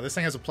 wow, this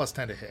thing has a plus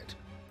 10 to hit.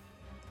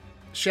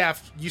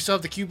 Shaft, you still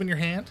have the cube in your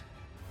hand?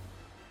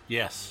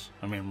 Yes.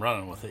 I mean,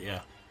 running with it,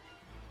 yeah.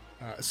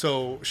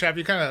 So, Shaft,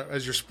 you kind of,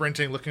 as you're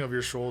sprinting, looking over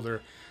your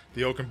shoulder,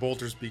 the oaken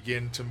bolters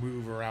begin to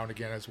move around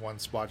again as one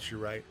spots you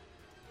right.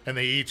 And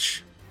they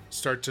each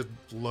start to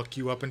look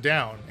you up and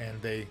down,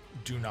 and they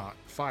do not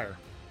fire.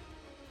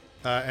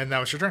 And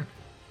now it's your turn.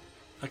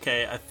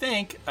 Okay, I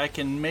think I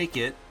can make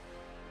it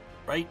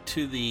right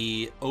to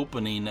the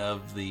opening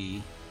of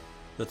the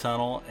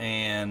tunnel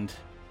and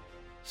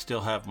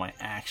still have my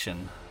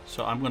action.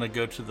 So I'm going to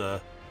go to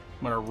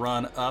I'm going to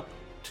run up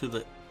to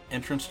the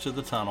entrance to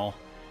the tunnel,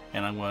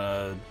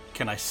 and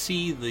can I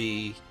see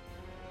the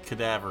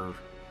cadaver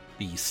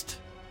beast?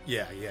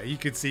 Yeah, you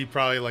could see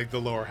probably like the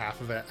lower half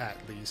of it at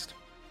least.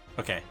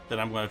 Okay, then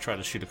I'm going to try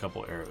to shoot a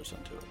couple arrows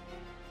into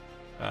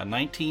it.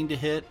 19 to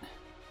hit,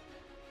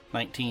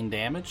 19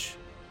 damage.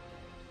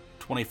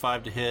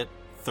 25 to hit,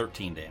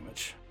 13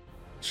 damage.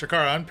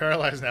 Shakara,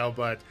 unparalyzed now,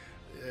 but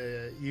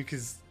you can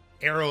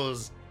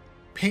arrows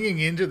pinging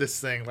into this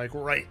thing like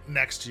right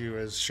next to you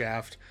as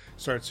Shaft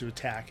starts to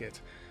attack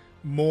it.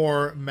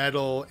 More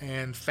metal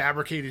and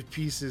fabricated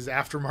pieces,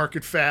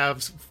 aftermarket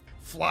fabs,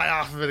 fly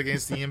off of it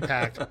against the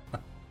impact.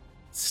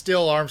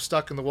 Still arm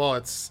stuck in the wall.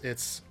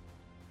 It's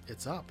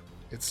up.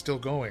 It's still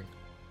going.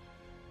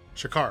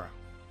 Shakara.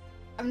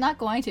 I'm not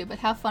going to, but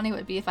how funny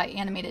would it be if I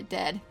animated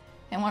dead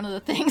and one of the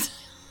things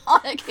on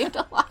it came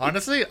to life?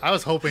 Honestly, I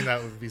was hoping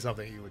that would be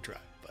something you would try,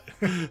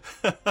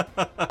 but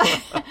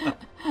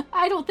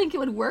I don't think it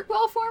would work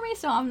well for me,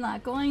 so I'm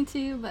not going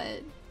to,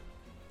 but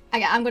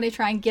I'm going to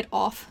try and get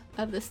off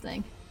of this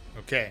thing.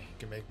 Okay, you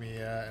can make me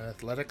an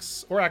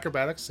athletics or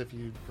acrobatics if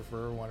you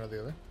prefer one or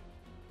the other,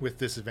 with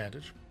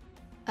disadvantage.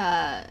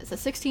 It's a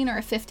 16 or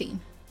a 15?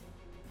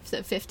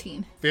 So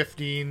 15.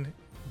 15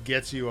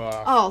 gets you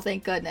off. Oh,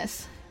 thank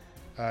goodness.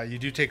 You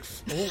do take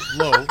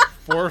low.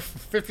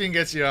 15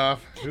 gets you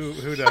off.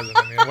 Who doesn't?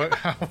 I mean,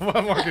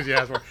 what more could you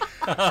ask for?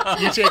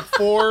 You take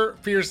 4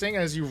 piercing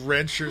as you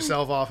wrench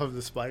yourself off of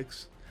the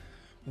spikes.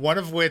 One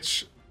of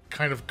which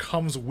kind of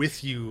comes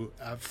with you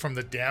from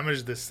the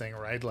damage this thing,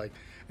 right? Like,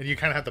 and you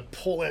kind of have to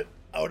pull it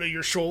out of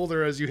your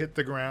shoulder as you hit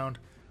the ground.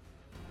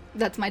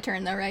 That's my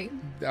turn, though, right?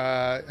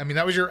 I mean,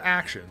 that was your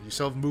action. You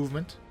still have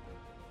movement.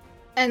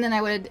 And then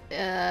I would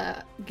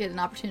get an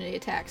opportunity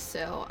attack,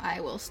 so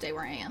I will stay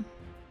where I am.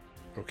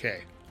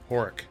 Okay,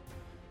 Horik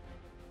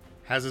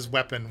has his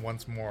weapon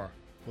once more.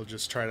 We'll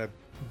just try to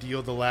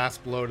deal the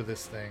last blow to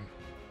this thing.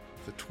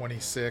 The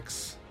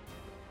 26.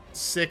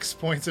 6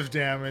 points of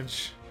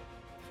damage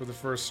for the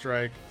first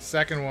strike.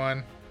 Second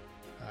one,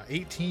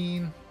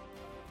 18.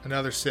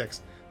 Another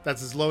 6.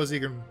 That's as low as he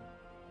can...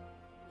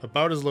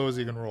 About as low as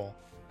he can roll.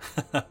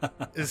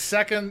 His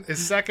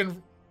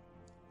second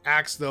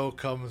axe, though,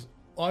 comes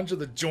onto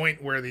the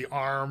joint where the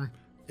arm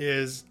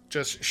is,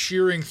 just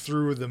shearing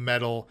through the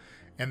metal,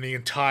 and the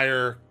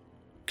entire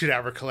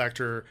cadaver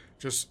collector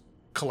just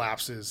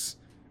collapses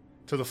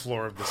to the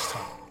floor of this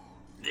tunnel.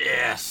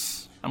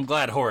 Yes! I'm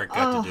glad Horik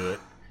got to do it.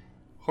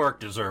 Horik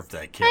deserved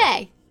that kill.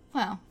 Hey!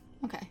 Well,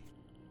 okay.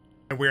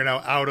 And we're now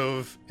out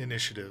of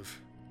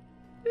initiative.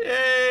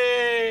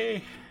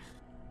 Yay!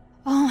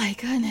 Oh my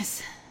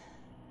goodness.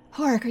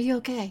 Horik, are you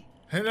okay?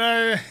 And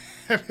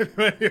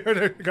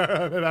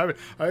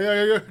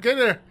get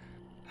there.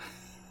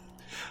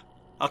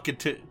 I'll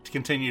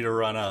continue to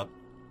run up.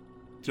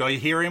 Do I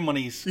hear him when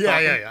he's Yeah,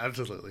 talking? yeah,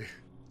 absolutely.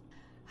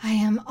 I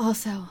am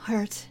also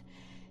hurt.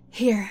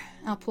 Here,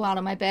 I'll pull out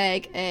of my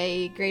bag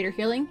a greater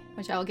healing,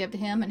 which I will give to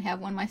him and have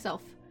one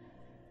myself.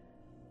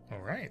 All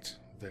right,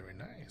 very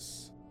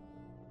nice.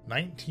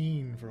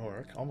 19 for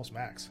Horik, almost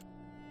max.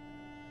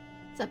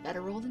 Is that better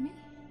roll than me?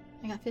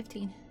 I got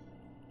 15.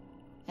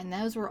 And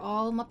those were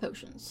all my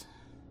potions.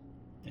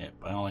 Yep,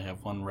 I only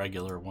have one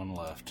regular one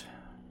left.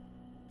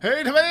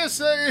 Hey, Timaeus,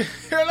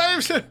 your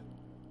lives.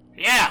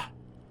 Yeah!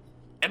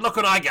 And look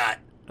what I got!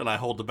 And I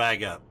hold the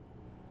bag up.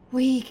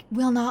 We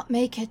will not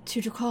make it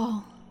to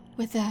Jakal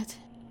with that.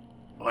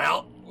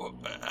 Well,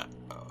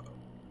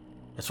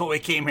 that's what we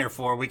came here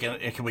for.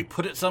 Can we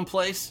put it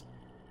someplace?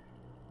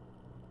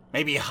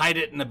 Maybe hide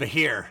it in the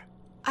Bahir.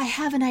 I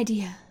have an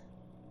idea.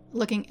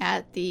 Looking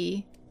at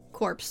the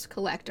corpse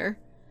collector.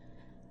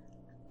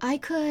 I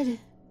could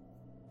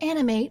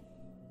animate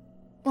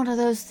one of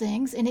those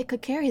things, and it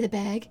could carry the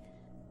bag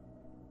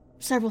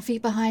several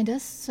feet behind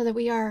us so that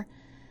we are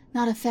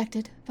not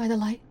affected by the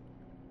light.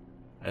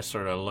 I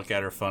sort of look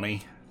at her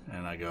funny,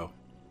 and I go,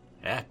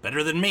 yeah,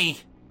 better than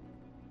me.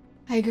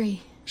 I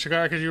agree.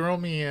 Shakara, could you roll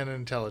me an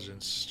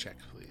intelligence check,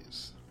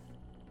 please?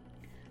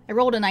 I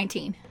rolled a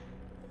 19.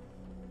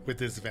 With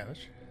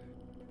disadvantage.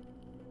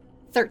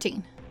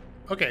 13.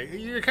 Okay,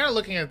 you're kind of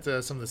looking at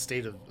some of the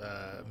state of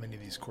many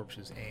of these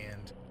corpses,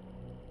 and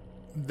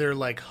they're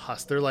like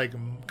husk. They're like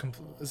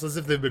it's as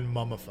if they've been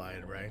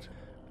mummified, right?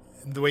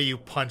 The way you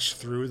punch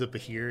through the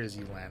Bahir as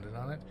you landed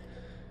on it.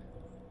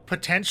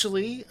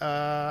 Potentially,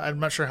 I'm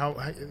not sure how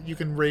you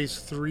can raise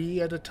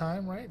 3 at a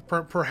time, right?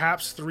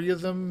 Perhaps 3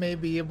 of them may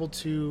be able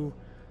to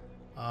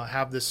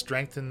have the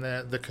strength and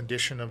the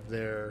condition of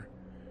their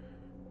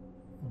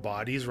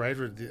bodies, right?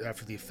 Or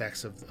after the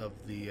effects of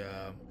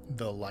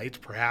the light,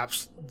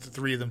 perhaps the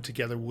three of them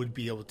together would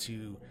be able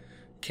to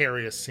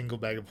carry a single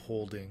bag of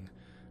holding.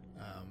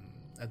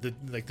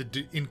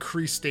 The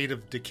increased state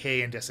of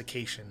decay and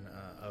desiccation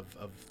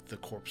of the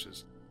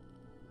corpses.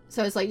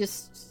 So it's like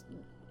just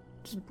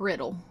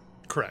brittle.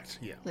 Correct.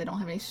 Yeah. They don't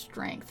have any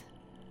strength.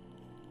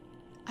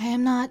 I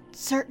am not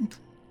certain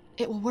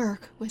it will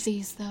work with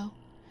these, though.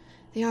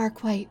 They are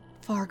quite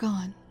far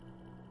gone.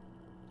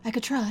 I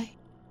could try.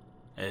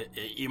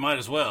 You might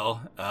as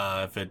well.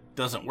 If it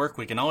doesn't work,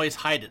 we can always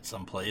hide it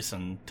someplace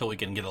until we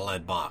can get a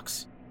lead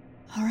box.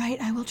 All right,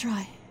 I will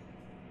try.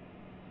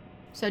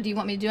 So do you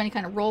want me to do any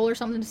kind of roll or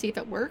something to see if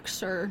it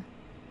works, or?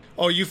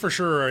 Oh, you for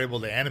sure are able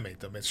to animate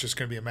them. It's just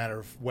going to be a matter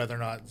of whether or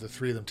not the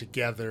three of them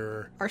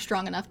together are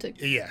strong enough to.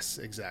 Yes,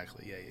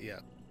 exactly. Yeah.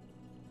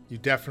 You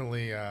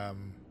definitely.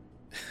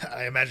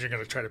 I imagine you're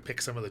going to try to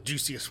pick some of the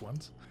juiciest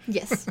ones.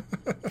 Yes.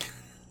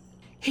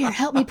 Here,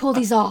 help me pull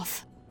these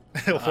off.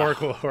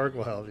 Hork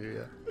will help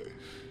you.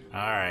 Yeah.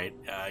 All right,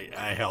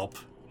 I help.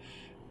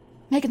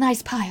 Make a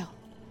nice pile.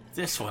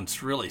 This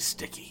one's really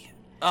sticky.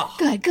 Oh.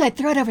 Good.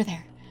 Throw it over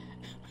there.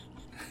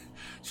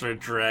 Sort of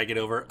drag it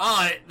over.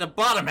 Oh, the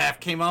bottom half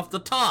came off the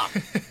top.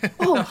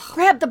 Oh,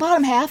 grab the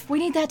bottom half. We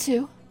need that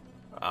too.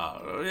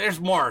 There's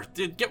more.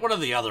 Get one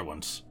of the other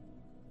ones.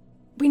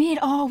 We need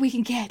all we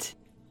can get.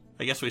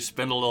 I guess we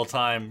spend a little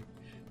time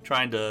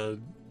trying to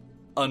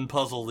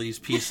unpuzzle these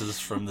pieces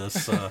from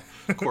this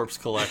corpse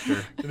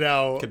collector.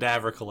 Now,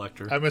 cadaver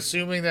collector. I'm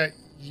assuming that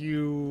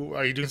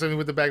are you doing something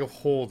with the bag of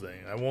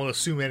holding? I won't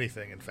assume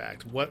anything, in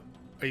fact. What,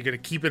 are you going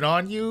to keep it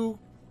on you?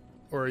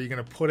 Or are you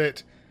going to put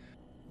it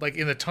like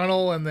in the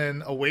tunnel and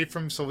then away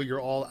from so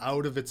you're all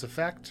out of its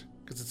effect?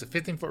 Because it's a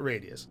 15-foot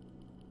radius.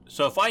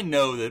 So if I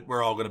know that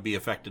we're all going to be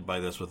affected by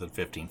this within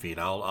 15 feet,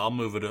 I'll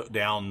move it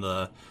down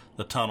the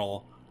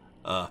tunnel,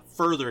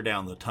 further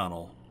down the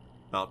tunnel,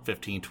 about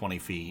 15, 20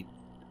 feet,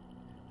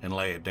 and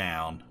lay it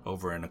down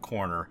over in a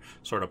corner,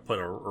 sort of put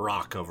a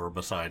rock over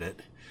beside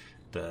it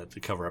to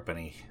cover up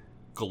any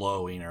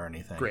glowing or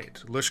anything. Great.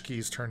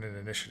 Lushki's turn in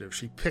initiative.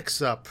 She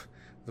picks up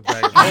the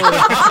bag of holding.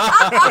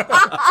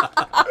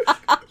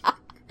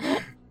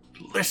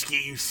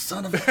 Lishki, you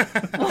son of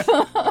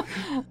a...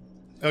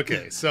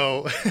 Okay,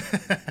 so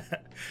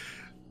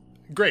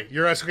great.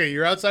 You're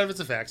outside of its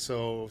effect,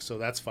 so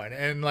that's fine.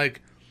 And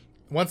like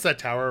once that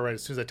tower, right,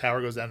 as soon as that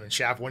tower goes down and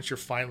shaft, once you're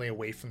finally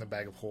away from the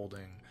bag of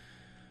holding,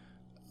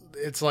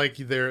 it's like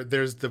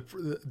there's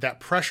that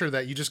pressure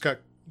that you just got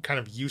kind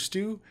of used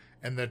to,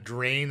 and the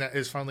drain that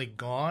is finally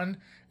gone,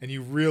 and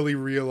you really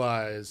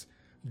realize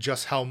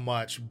just how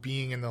much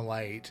being in the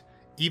light,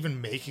 even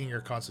making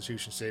your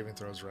Constitution saving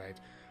throws right,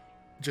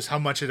 just how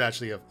much it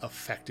actually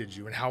affected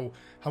you, and how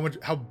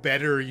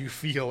better you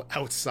feel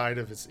outside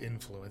of its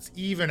influence,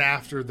 even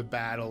after the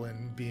battle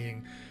and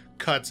being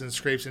cuts and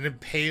scrapes and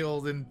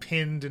impaled and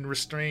pinned and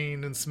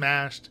restrained and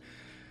smashed.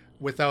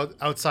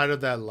 Outside of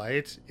that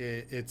light,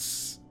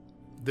 it's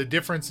the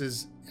difference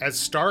is as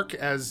stark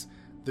as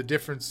the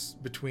difference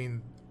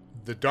between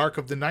the dark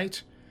of the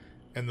night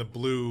and the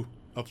blue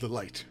of the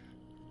light.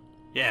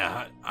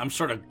 Yeah, I'm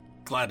sort of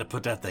glad to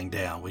put that thing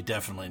down. We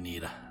definitely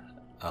need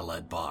a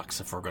lead box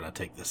if we're going to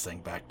take this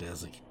thing back to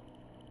Izzy.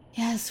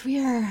 Yes, we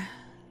are,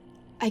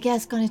 I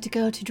guess, going to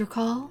go to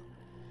Drakal.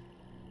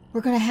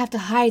 We're going to have to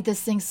hide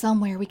this thing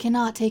somewhere. We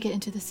cannot take it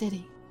into the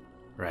city.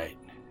 Right,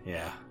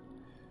 yeah.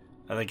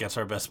 I think that's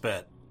our best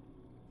bet.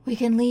 We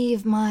can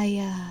leave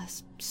my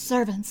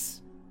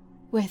servants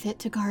with it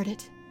to guard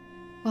it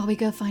while we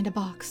go find a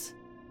box.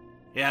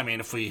 Yeah, I mean,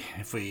 if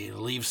we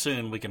leave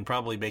soon, we can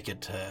probably make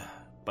it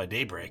by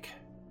daybreak.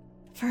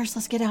 First,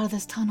 let's get out of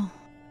this tunnel.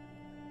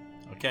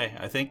 Okay,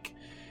 I think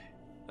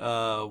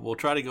we'll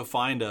try to go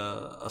find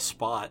a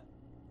spot.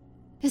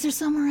 Is there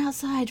somewhere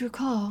outside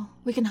Drakal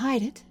we can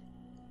hide it?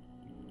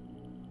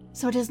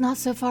 So it is not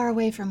so far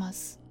away from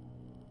us.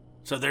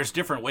 So there's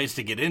different ways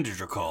to get into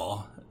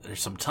Drakal.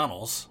 There's some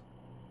tunnels.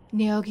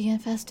 Neogi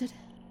infested?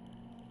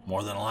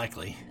 More than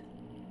likely.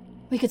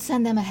 We could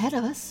send them ahead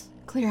of us,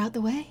 clear out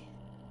the way.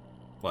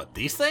 What,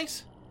 these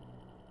things?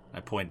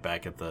 I point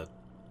back at the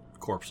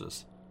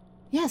corpses.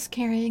 Yes,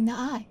 carrying the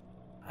eye.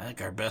 I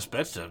think our best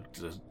bet's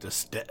to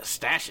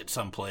stash it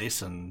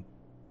someplace and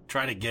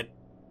try to get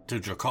to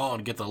Drakal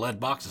and get the lead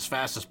box as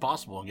fast as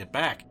possible and get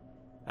back.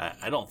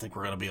 I don't think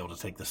we're going to be able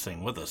to take this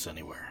thing with us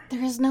anywhere.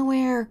 There is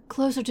nowhere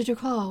closer to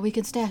Drakal we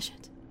can stash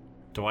it.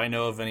 Do I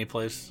know of any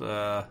place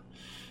that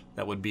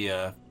would be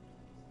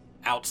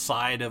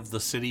outside of the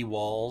city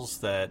walls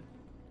that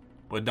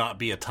would not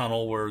be a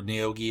tunnel where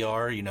Neogi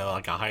are? You know,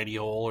 like a hidey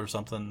hole or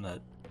something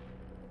that...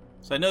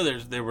 So I know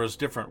there was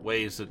different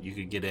ways that you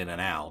could get in and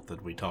out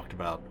that we talked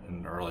about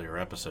in earlier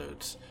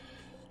episodes,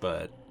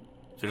 but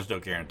there's no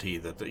guarantee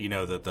that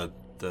the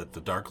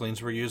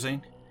Darklings were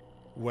using.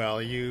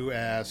 Well, you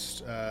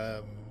asked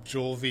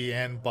Jolvi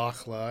and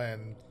Bakla,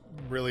 and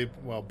really,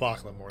 well,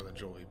 Bakla more than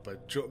Jolvi,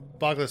 but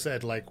Bakla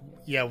said, like,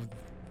 yeah,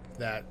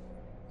 that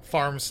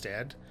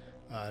farmstead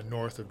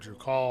north of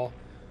Drakal,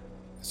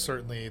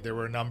 certainly there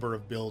were a number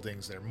of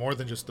buildings there, more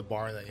than just the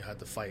barn that you had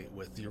to fight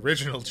with the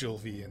original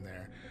Jilvi in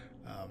there.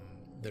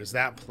 There's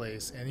that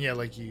place, and yeah,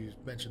 like you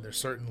mentioned, there's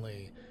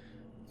certainly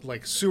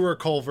like sewer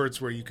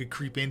culverts where you could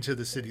creep into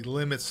the city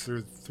limits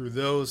through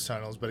those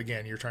tunnels, but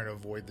again, you're trying to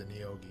avoid the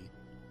Neogi.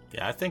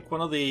 Yeah, I think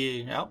one of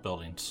the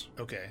outbuildings.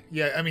 Okay.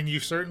 Yeah, I mean, you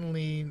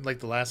certainly, like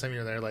the last time you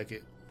were there, like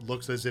it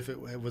looks as if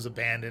it was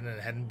abandoned and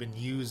it hadn't been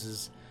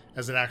used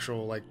as an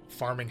actual like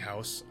farming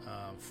house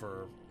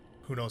for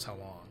who knows how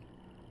long.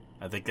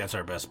 I think that's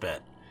our best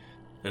bet.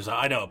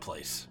 I know a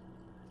place.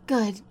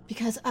 Good,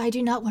 because I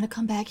do not want to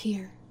come back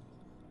here.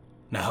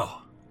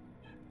 No,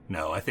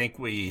 I think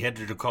we head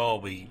to the call,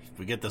 we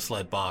get the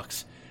sled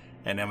box,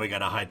 and then we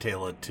gotta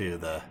hightail it to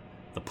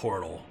the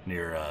portal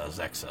near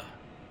Zexa.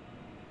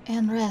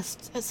 And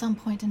rest at some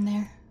point in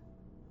there.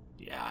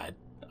 Yeah,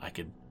 I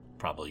could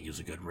probably use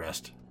a good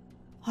rest.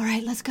 All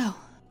right, let's go.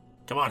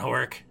 Come on,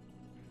 Horik.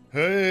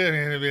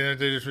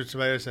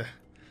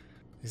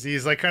 You see,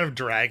 he's like kind of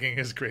dragging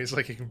his grace,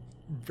 like he can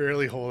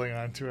barely holding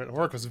on to it.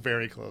 Hork was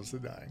very close to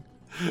dying.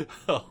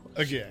 Oh,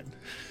 again.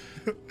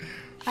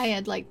 I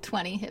had like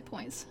 20 hit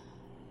points.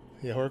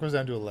 Yeah, Hork was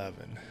down to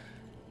 11.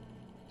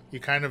 You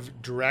kind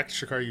of direct,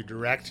 Shakar, you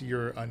direct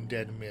your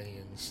undead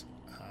minions,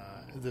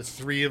 the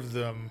three of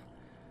them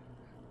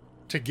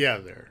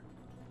together,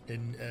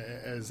 in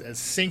as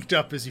synced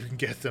up as you can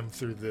get them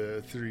through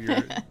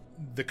your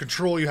the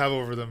control you have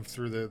over them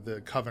through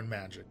the coven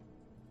magic.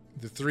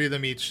 The three of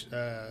them each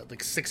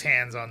like 6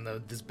 hands on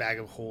this bag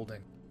of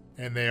holding,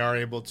 and they are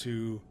able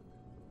to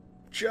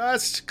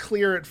just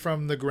clear it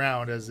from the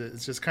ground as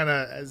it's just kind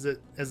of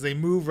as they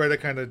move, right,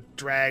 it kind of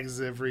drags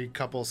every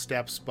couple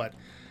steps, but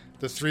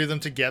the three of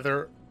them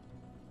together,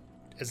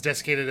 as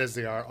desiccated as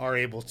they are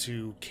able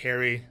to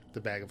carry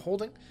the bag of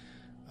holding,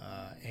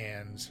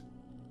 and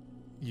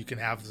you can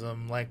have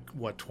them like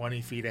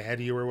 20 feet ahead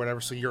of you or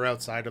whatever, so you're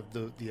outside of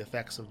the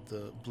effects of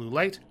the blue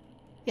light.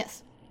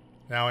 Yes.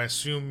 Now I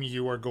assume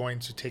you are going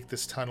to take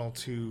this tunnel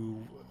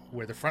to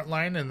where the front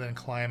line and then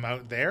climb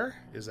out there.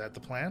 Is that the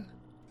plan?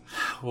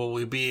 Will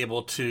we be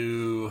able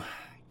to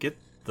get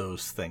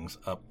those things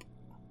up?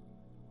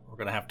 We're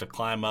going to have to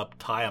climb up,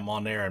 tie them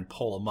on there, and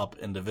pull them up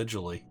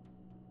individually.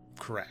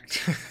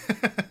 Correct.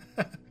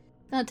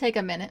 That'll take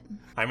a minute.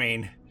 I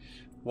mean,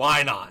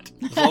 why not?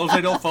 As long as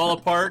they don't fall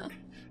apart,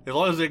 as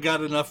long as they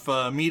got enough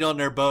meat on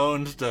their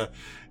bones to,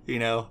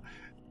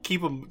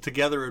 keep them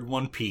together in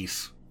one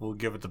piece, we'll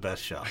give it the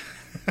best shot.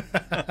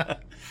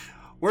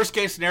 Worst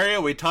case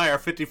scenario, we tie our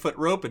 50-foot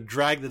rope and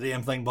drag the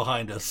damn thing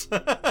behind us.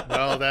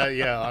 Well,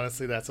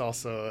 honestly, that's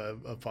also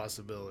a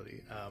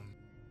possibility.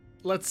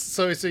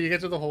 So you get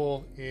to the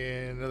hole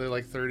in another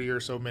like 30 or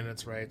so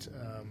minutes, right?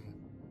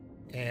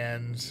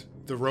 And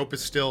the rope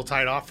is still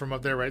tied off from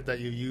up there, right?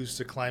 That you use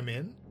to climb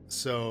in,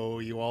 so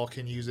you all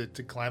can use it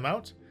to climb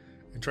out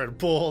and try to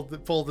pull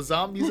the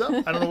zombies up.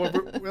 I don't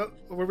know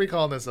what are we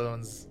calling this other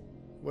ones.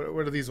 What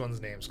are these ones'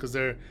 names? Because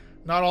they're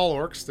not all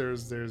orcs.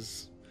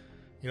 There's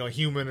a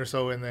human or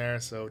so in there,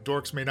 so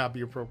dorks may not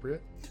be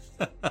appropriate.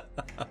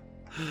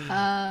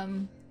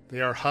 They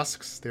are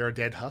husks. They are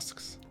dead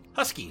husks.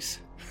 Huskies.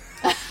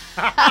 All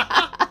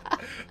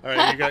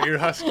right, you got your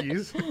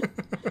huskies.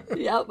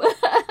 Yep.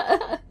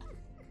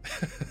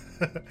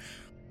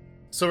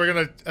 So we're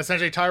going to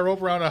essentially tie a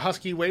rope around a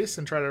husky waist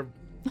and try to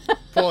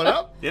pull it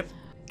up? Yep.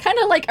 Kind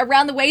of like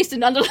around the waist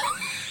and under.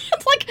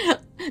 It's like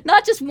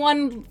not just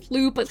one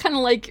loop, but kind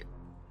of like.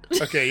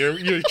 Okay,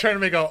 you're trying to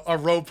make a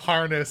rope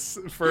harness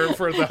for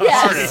the Harness, husky.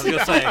 I was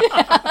gonna say.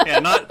 Yeah,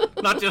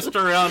 not just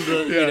around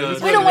the.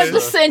 We don't want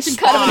to cinch and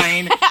cut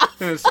spine. him in half.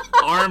 His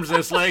arms and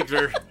his legs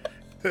are,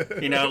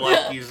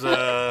 like he's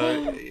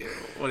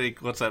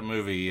what's that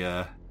movie?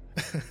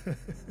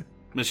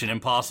 Mission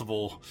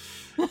Impossible,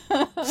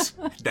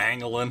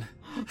 dangling.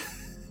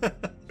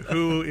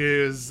 Who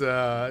is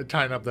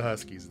tying up the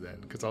huskies then?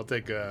 Because I'll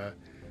take a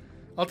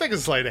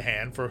sleight of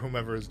hand for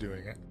whomever is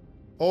doing it.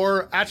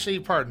 Or actually,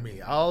 pardon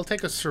me, I'll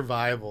take a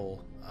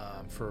survival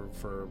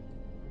for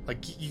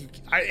like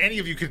any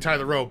of you can tie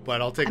the rope,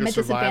 but I'll take a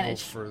survival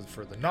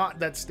for the knot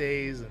that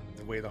stays and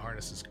the way the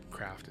harness is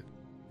crafted.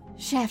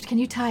 Shaft, can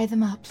you tie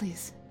them up,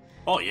 please?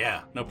 Oh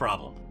yeah, no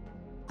problem.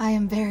 I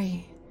am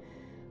very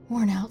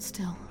worn out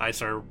still. I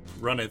start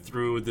running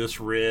through this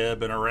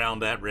rib and around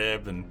that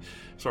rib and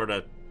sort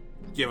of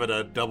give it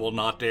a double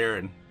knot there,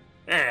 and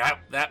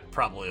that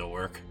probably will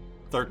work.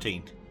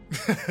 13.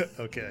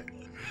 Okay.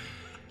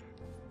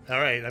 All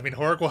right. I mean,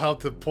 Horik will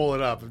help to pull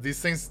it up. If these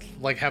things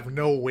like have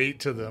no weight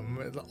to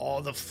them,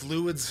 all the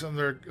fluids from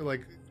their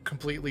like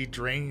completely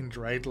drained,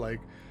 right? Like,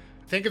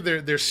 think of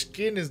their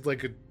skin is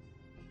like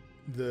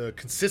the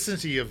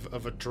consistency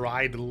of a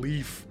dried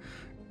leaf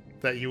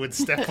that you would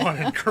step on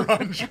and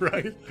crunch,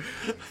 right?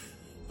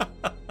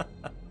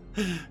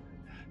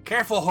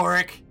 Careful,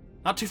 Horik.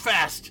 Not too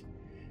fast.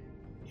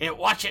 Hey,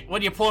 watch it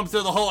when you pull him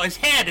through the hole. His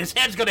head's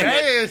gonna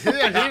hit.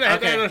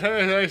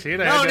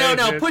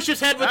 No. Push his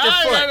head with your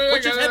foot.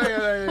 Push his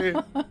head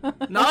with...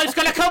 No, it's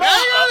gonna come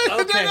out.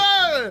 Okay.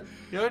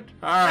 Good.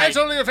 All right. It's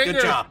only a finger.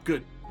 Good job.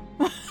 Good.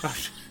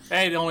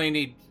 Hey, they only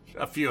need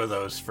a few of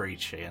those for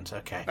each hands.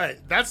 Okay. All right,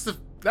 that's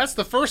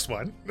the first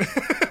one.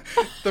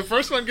 The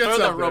first one gets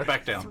Throw up the rope there,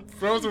 back down.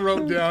 throws the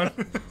rope down.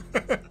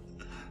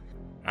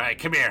 All right,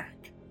 come here.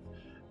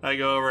 I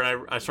go over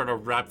and I sort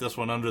of wrap this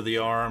one under the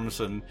arms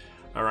and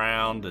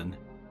around and...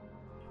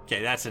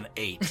 Okay, that's an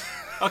 8.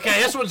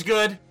 Okay, this one's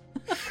good.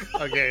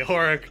 Okay,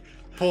 Horik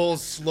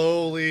pulls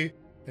slowly,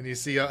 and you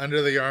see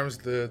under the arms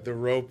the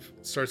rope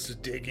starts to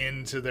dig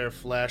into their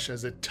flesh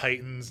as it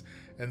tightens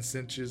and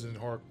cinches, and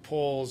Horik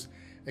pulls.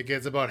 It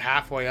gets about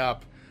halfway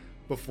up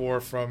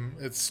before from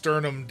its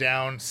sternum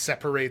down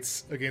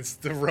separates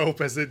against the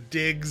rope as it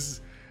digs,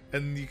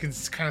 and you can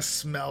kind of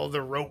smell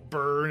the rope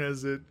burn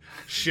as it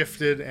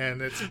shifted,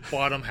 and its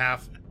bottom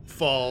half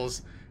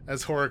falls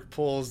as Horik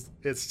pulls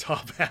its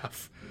top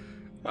half.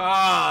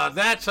 Ah,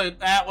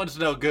 that one's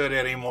no good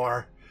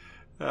anymore.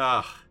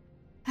 Ugh.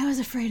 I was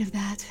afraid of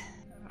that.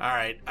 All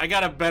right, I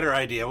got a better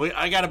idea.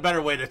 I got a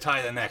better way to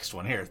tie the next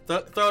one. Here,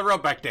 throw the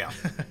rope back down.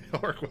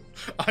 Horik will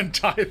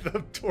untie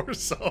the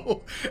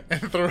torso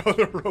and throw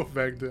the rope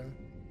back down.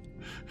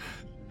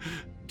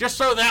 Just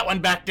throw that one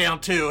back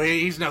down, too.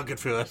 He's no good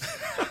for us.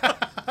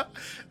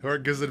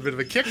 Horik gives it a bit of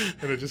a kick,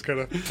 and it just kind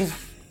of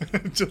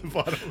to the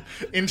bottom,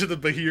 into the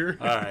bahir.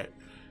 All right.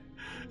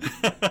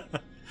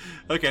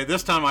 Okay,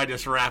 this time I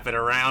just wrap it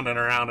around and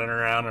around and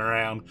around and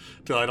around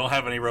till I don't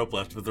have any rope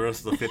left for the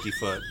rest of the 50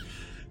 foot.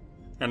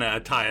 And then I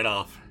tie it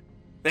off.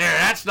 There,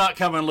 that's not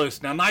coming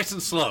loose. Now, nice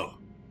and slow.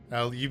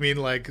 Now, you mean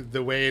like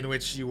the way in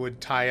which you would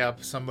tie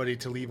up somebody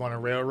to leave on a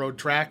railroad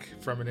track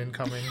from an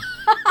incoming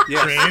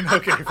train?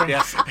 Okay, from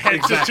head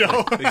exactly, to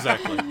toe.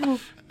 Exactly.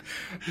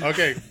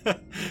 Okay.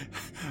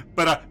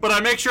 But I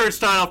make sure it's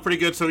tied off pretty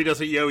good so he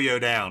doesn't yo-yo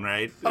down,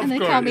 right? And they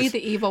call me the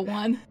evil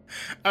one.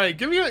 All right,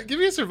 give me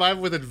a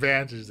survival with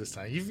advantage this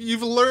time.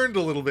 You've learned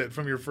a little bit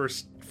from your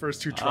first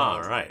two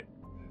trials. All right.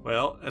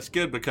 Well, that's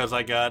good because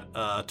I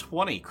got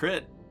 20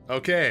 crit.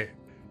 Okay.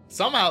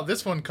 Somehow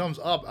this one comes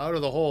up out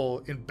of the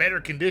hole in better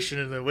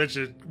condition than which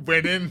it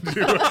went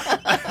into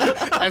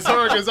as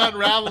Horik is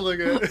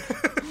unraveling it.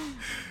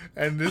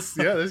 And this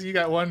you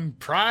got one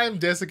prime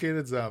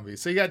desiccated zombie.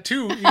 So you got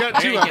two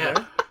out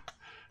there.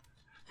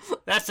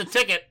 That's the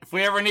ticket if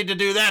we ever need to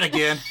do that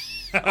again.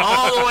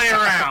 All the way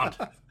around.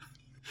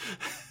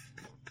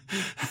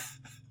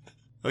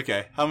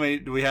 Okay, how many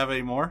do we have?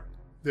 Any more?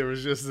 There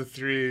was just the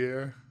 3.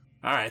 All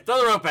right, throw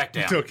the rope back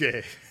down.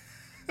 Okay.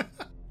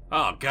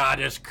 Oh God,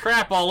 there's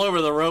crap all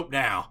over the rope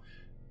now.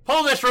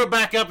 Pull this rope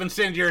back up and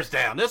send yours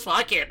down. This one,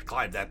 I can't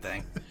climb that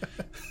thing.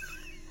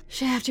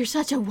 Shaft, you're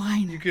such a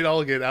whiner. You could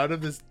all get out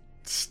of this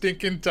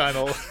stinking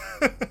tunnel.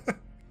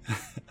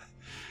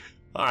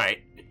 All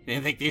right, do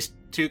you think these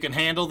two can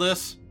handle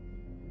this?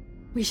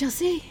 We shall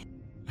see.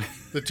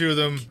 The two of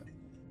them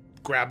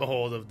grab a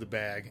hold of the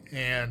bag,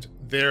 and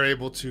they're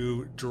able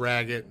to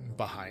drag it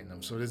behind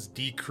them. So it is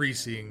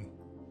decreasing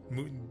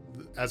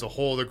as a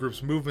whole the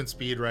group's movement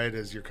speed, right,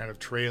 as you're kind of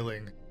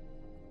trailing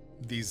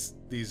these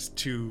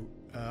two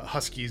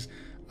Huskies.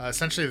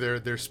 Essentially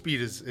their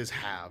speed is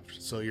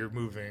halved, so you're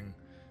moving,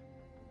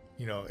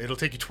 it'll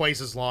take you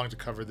twice as long to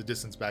cover the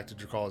distance back to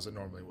Drakal as it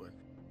normally would.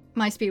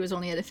 My speed was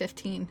only at a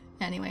 15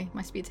 anyway.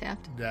 My speed's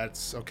halved.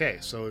 That's okay,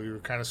 so you're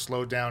kind of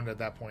slowed down at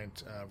that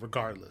point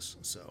regardless.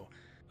 So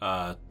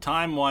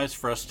time wise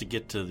for us to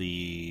get to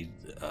the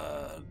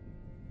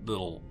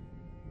little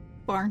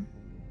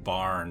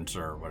barns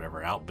or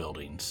whatever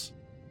outbuildings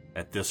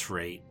at this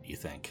rate, you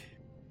think?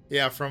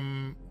 Yeah,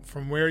 from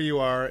where you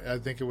are, I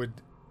think it would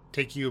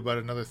take you about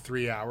another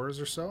 3 hours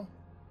or so.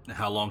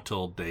 How long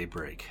till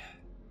daybreak?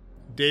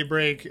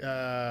 Daybreak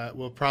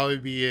will probably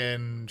be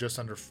in just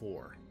under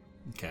 4.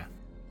 Okay.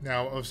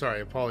 Now,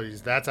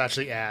 apologies. That's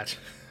actually that's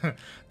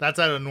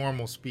at a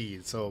normal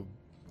speed. So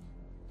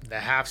the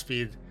half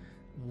speed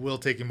will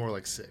take you more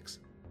like 6.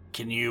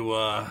 Can you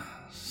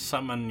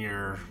summon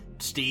your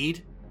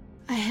steed?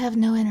 I have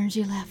no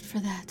energy left for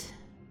that.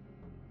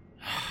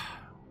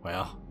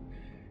 Well,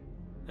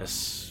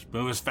 let's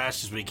move as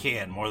fast as we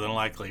can. More than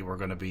likely, we're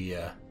going to be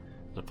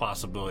the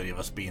possibility of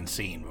us being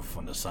seen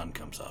when the sun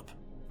comes up.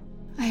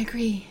 I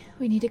agree.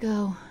 We need to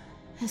go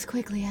as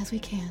quickly as we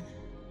can.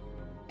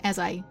 As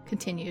I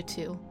continue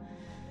to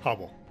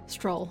hobble,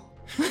 stroll,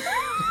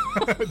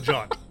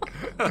 jaunt.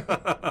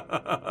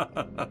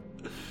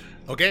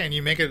 Okay, and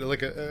you make it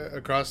like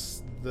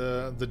across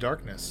the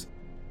darkness.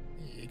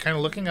 You're kind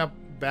of looking up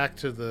back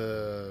to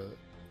the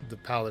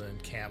paladin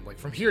camp. Like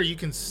from here, you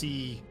can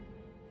see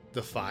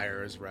the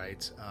fires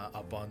right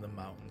up on the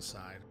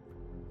mountainside.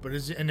 But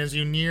as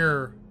you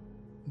near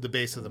the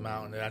base of the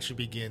mountain, it actually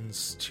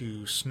begins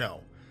to snow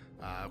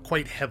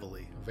quite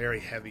heavily. Very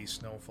heavy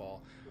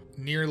snowfall.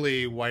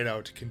 Nearly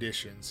whiteout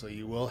conditions, so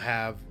you will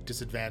have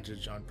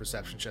disadvantage on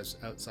perception checks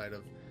outside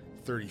of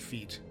 30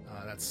 feet.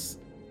 That's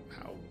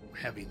how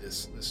heavy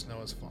this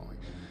snow is falling,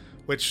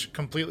 which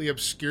completely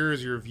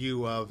obscures your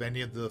view of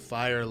any of the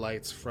fire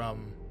lights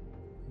from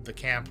the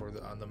camp or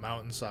on the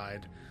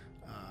mountainside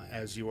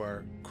as you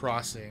are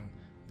crossing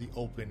the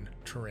open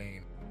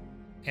terrain.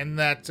 And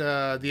that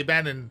the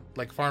abandoned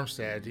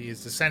farmstead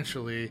is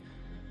essentially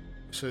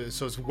So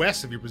it's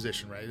west of your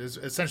position, right? It's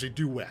essentially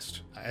due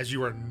west, as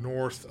you are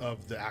north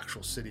of the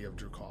actual city of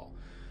Drukal.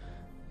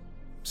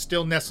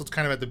 Still nestled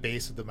kind of at the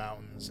base of the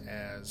mountains,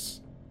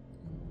 as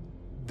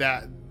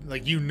that,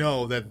 like,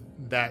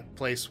 that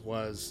place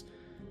was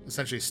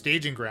essentially a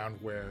staging ground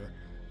where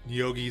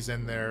yogis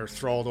and their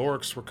thralled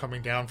orcs were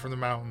coming down from the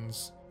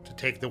mountains to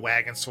take the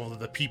wagons full of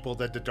the people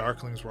that the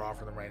Darklings were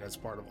offering them, right? As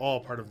part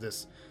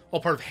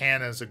of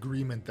Hannah's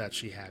agreement that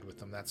she had with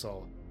them. That's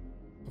all,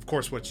 of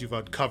course, what you've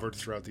uncovered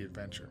throughout the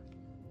adventure.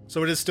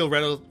 So it is still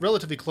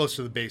relatively close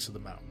to the base of the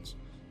mountains,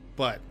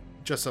 but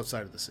just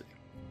outside of the city.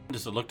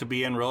 Does it look to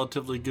be in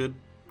relatively good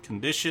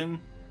condition?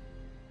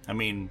 I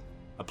mean,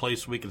 a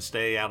place we can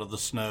stay out of the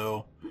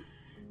snow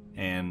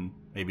and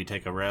maybe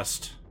take a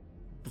rest?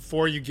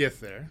 Before you get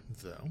there,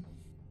 though,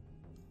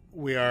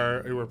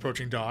 we're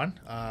approaching dawn,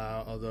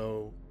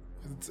 although,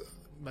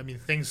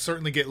 things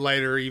certainly get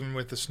lighter even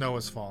with the snow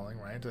is falling,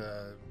 right?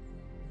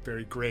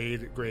 Very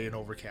gray and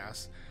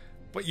overcast.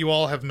 But you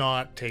all have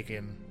not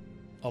taken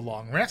a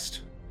long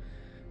rest,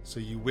 so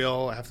you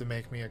will have to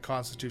make me a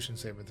Constitution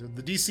saving throw.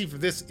 The DC for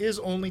this is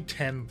only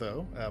 10,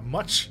 though,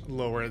 much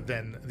lower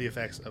than the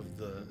effects of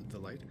the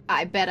light.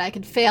 I bet I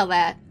could fail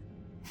that.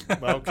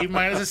 Well, keep in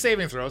mind it's a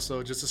saving throw,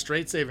 so just a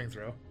straight saving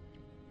throw.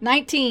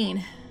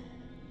 19.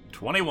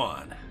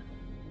 21.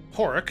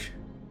 Horik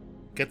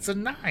gets a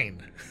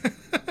 9.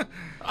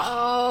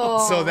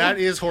 Oh. So that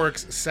is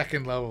Horik's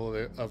second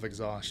level of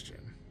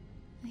exhaustion.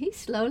 He's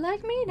slow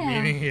like me now.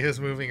 Meaning he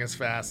is moving as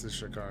fast as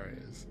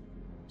Shakari is.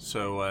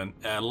 So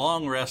a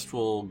long rest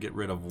will get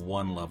rid of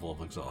 1 level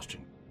of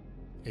exhaustion.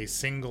 A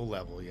single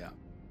level, yeah.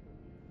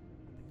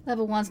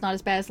 Level 1's not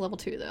as bad as level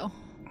 2, though.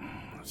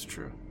 That's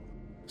true.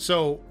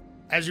 So,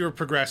 as you're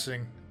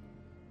progressing,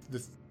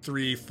 the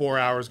 3-4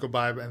 hours go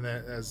by, and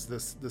then as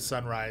the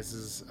sun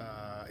rises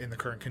in the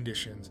current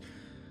conditions,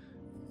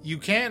 you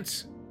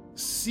can't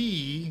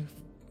see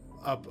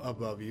up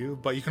above you,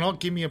 but you can all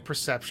give me a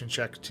perception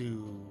check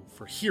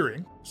for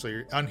hearing, so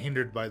you're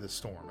unhindered by the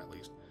storm, at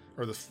least,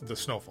 or the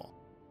snowfall.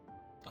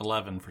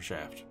 11 for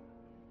Shaft.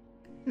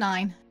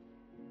 9.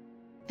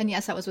 And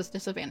yes, that was with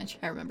disadvantage.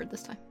 I remembered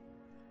this time.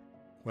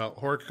 Well,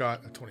 Horik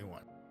got a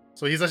 21.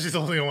 So he's actually the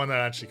only one that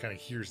actually kind of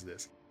hears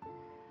this.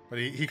 But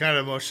he kind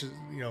of motions,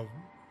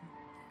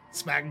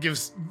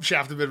 gives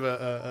Shaft a bit of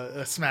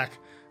a smack.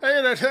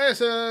 Hey, there's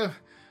something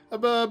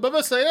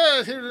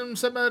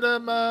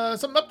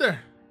up there.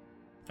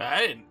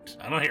 I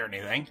don't hear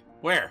anything.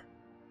 Where?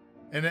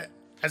 And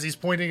as he's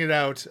pointing it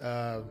out,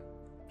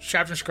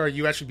 Shaft and Shakar,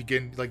 you actually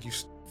begin, you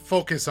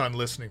focus on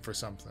listening for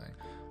something.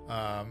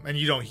 And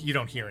you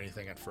don't hear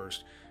anything at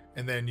first.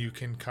 And then you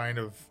can kind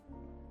of,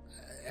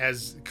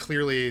 as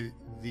clearly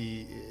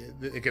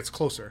it gets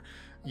closer,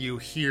 you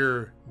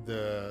hear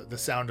the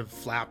sound of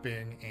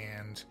flapping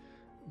and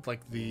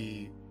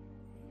the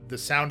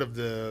sound of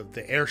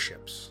the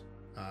airships.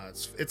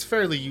 It's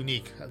fairly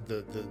unique.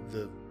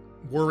 The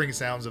whirring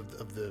sounds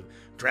of the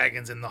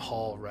dragons in the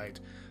hall, right?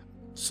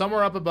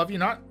 Somewhere up above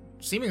you,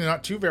 seemingly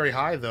not too very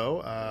high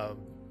though,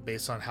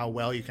 based on how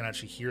well you can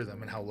actually hear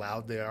them and how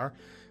loud they are.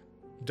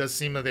 It does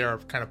seem that they are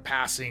kind of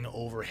passing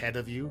overhead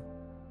of you,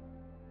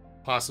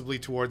 possibly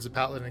towards the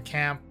Paladin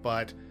camp,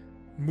 but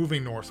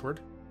moving northward.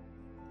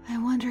 I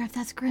wonder if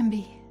that's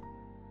Grimby.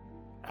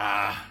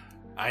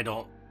 I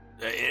don't...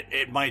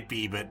 It might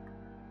be, but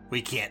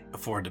we can't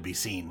afford to be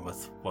seen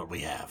with what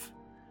we have.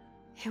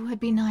 It would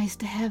be nice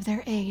to have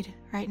their aid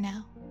right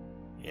now.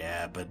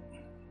 Yeah, but,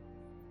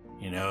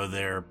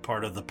 they're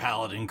part of the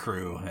Paladin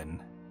crew, and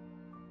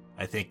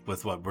I think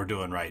with what we're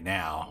doing right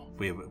now,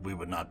 we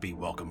would not be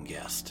welcome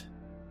guests.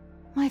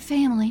 My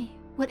family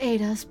would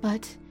aid us,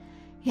 but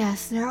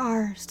yes, there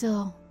are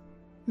still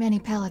many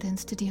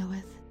paladins to deal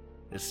with.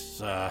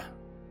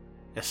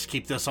 Let's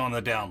keep this on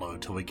the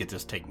download till we get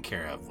this taken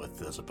care of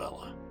with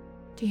Isabella.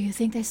 Do you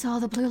think they saw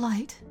the blue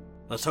light?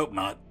 Let's hope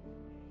not.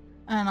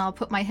 And I'll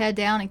put my head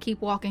down and keep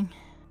walking.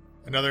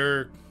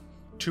 Another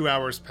 2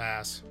 hours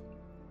pass,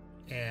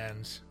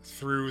 and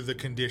through the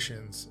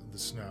conditions of the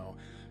snow,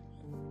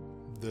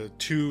 the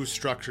two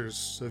structures,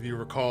 so if you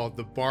recall,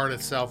 the barn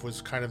itself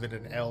was kind of in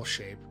an L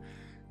shape,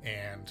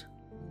 and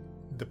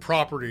the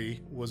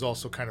property was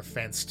also kind of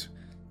fenced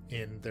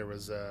in. There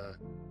was a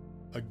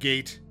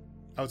gate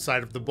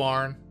outside of the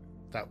barn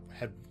that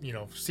had,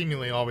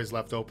 seemingly always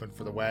left open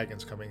for the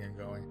wagons coming and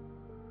going.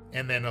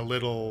 And then a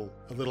little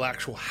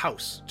actual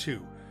house,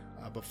 too,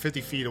 about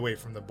 50 feet away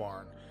from the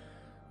barn.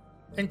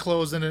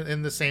 Enclosed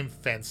in the same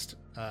fenced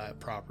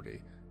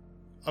property.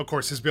 Of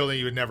course, this building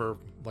you had never,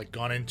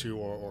 gone into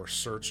or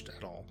searched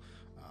at all.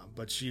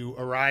 But you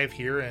arrive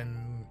here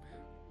and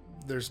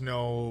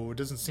it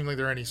doesn't seem like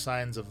there are any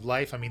signs of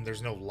life. I mean,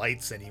 there's no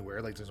lights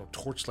anywhere. There's no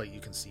torchlight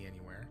you can see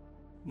anywhere.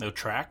 No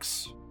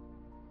tracks?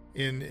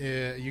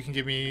 You can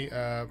give me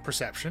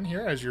perception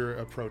here as you're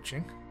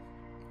approaching,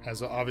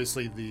 as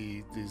obviously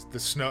the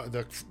snow,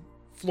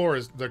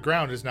 the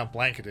ground is now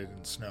blanketed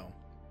in snow.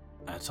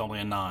 That's only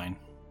a 9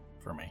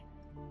 for me.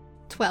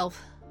 12.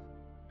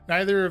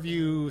 Neither of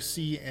you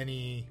see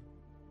any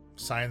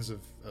signs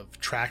of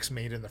tracks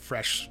made in the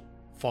fresh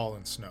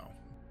fallen snow.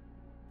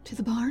 To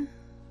the barn?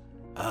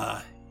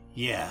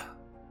 Yeah.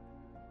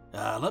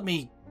 Let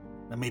me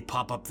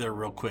pop up there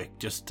real quick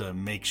just to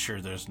make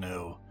sure there's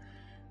no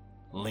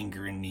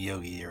lingering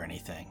yogi or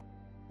anything.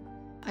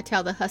 I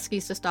tell the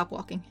Huskies to stop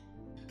walking.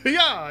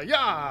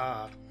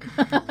 Yeah!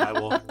 I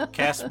will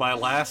cast my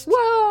last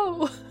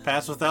Whoa!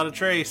 Pass Without a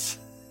Trace.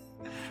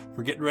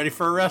 We're getting ready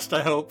for a rest,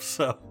 I hope,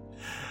 so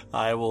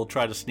I will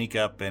try to sneak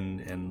up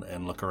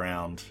and look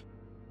around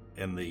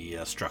in the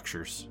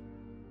structures.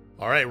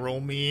 All right,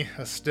 roll me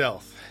a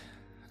stealth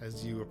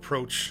as you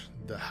approach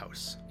the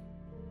house.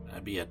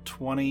 That'd be a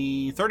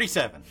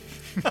 37.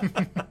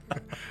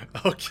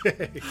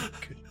 Okay,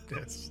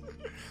 goodness.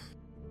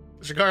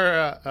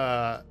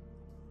 Shigara,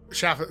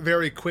 Shaft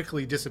very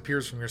quickly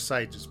disappears from your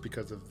sight just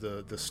because of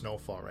the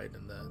snowfall, right,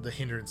 and the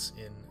hindrance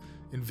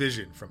in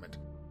vision from it.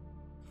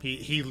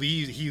 He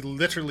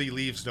literally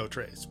leaves no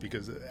trace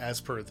because,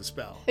 as per the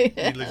spell, he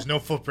leaves no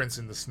footprints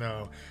in the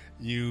snow.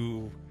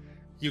 You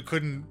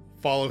couldn't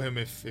follow him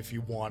if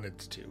you wanted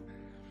to.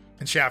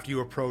 And Shaft,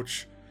 you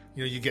approach.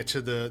 You get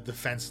to the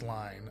fence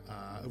line,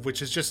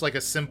 which is just like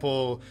a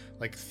simple,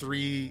 like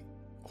 3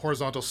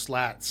 horizontal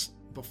slats,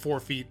 but 4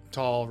 feet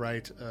tall,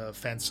 right,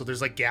 fence. So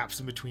there's like gaps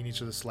in between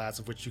each of the slats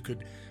of which you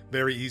could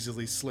very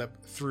easily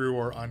slip through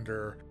or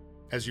under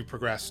as you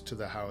progress to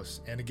the house.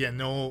 And again,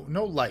 no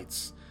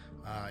lights.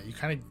 You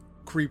kind of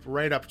creep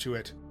right up to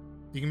it.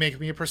 You can make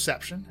me a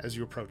perception as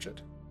you approach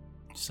it.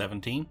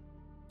 17.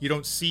 You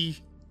don't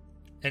see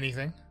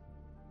anything.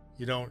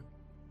 You don't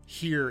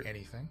hear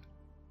anything.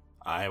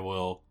 I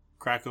will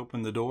crack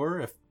open the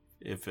door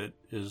if it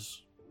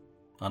is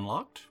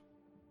unlocked.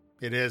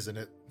 It is, and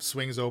it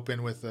swings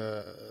open with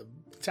a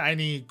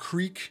tiny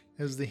creak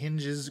as the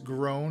hinges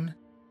groan.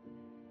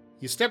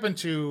 You step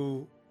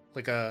into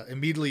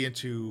immediately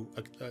into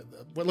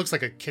what looks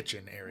like a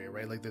kitchen area,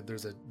 right? Like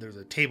there's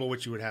a table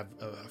which you would have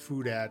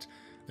food at.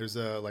 There's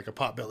a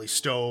potbelly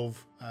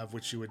stove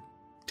which you would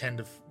tend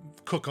to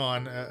cook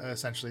on,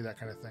 essentially that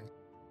kind of thing.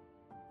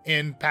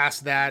 And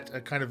past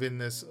that, kind of in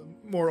this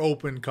more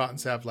open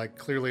concept, like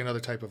clearly another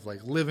type of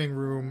like living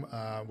room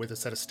with a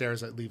set of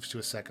stairs that leads to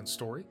a second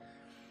story.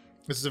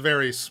 This is a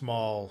very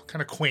small,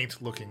 kind of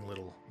quaint looking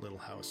little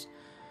house.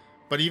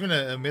 But even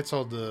amidst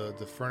all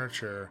the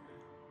furniture,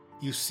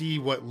 you see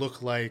what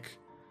look like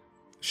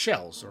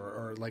shells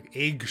or like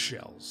egg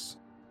shells.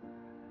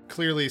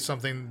 Clearly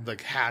something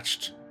like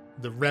hatched,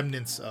 the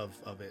remnants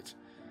of it.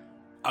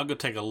 I'll go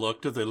take a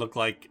look. Do they look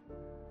like,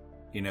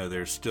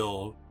 there's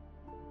still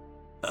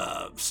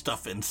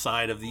stuff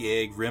inside of the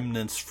egg,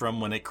 remnants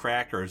from when it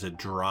cracked, or is it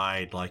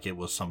dried like it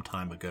was some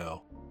time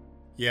ago?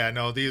 Yeah,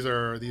 no, these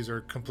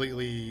are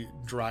completely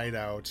dried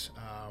out.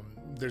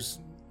 There's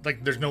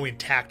no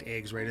intact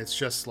eggs, right? It's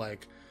just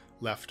like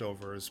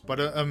leftovers. But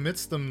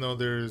amidst them, though,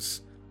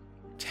 there's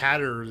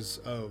tatters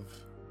of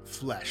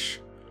flesh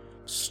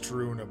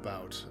strewn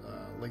about,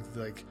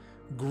 like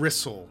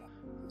gristle.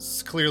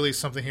 It's clearly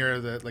something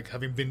here that, like,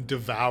 having been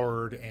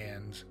devoured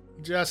and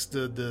just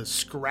the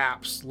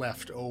scraps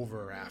left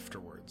over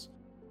afterwards.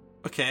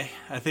 Okay,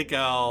 I think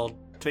I'll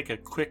take a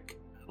quick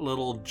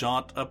little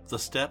jaunt up the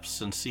steps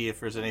and see if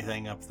there's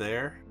anything up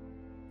there.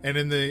 And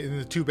in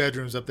the 2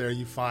 bedrooms up there,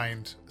 you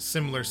find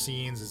similar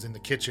scenes as in the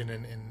kitchen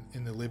and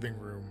in the living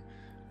room.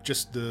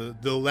 Just the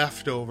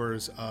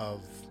leftovers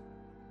of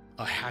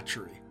a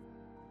hatchery.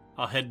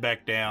 I'll head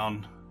back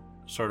down,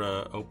 sort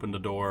of open the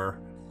door,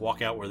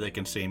 walk out where they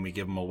can see me,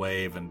 give them a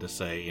wave, and just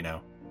say,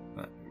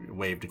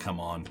 wave to come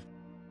on.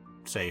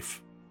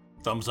 Safe.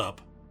 Thumbs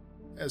up.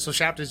 So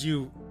Shaft, as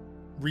you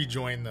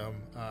rejoin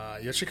them,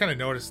 you actually kind of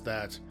notice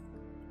that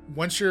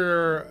once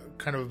you're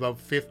kind of about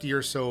 50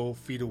 or so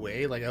feet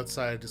away, like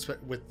outside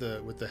with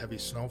the heavy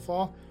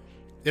snowfall,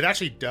 it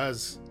actually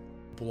does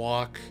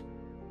block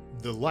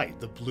the light,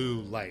 the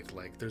blue light.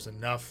 Like there's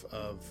enough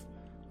of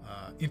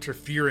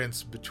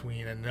interference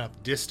between and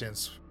enough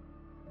distance,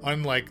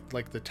 unlike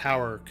like the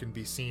tower can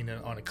be seen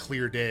on a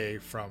clear day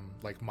from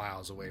like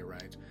miles away,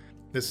 right?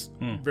 This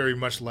very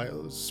much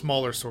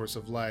smaller source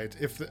of light.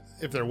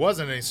 If there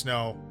wasn't any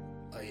snow,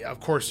 of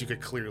course you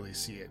could clearly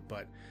see it,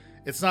 but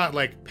it's not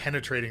like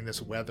penetrating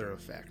this weather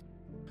effect.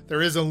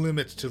 There is a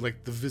limit to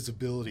like the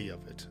visibility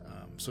of it.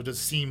 So it does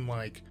seem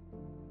like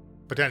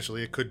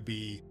potentially it could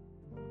be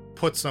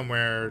put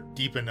somewhere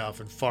deep enough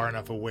and far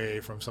enough away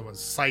from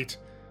someone's sight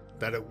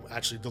that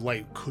the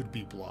light could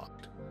be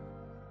blocked.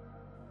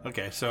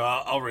 Okay, so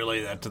I'll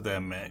relay that to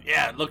them.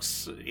 Yeah, it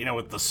looks,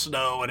 with the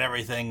snow and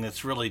everything,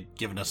 that's really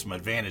giving us some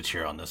advantage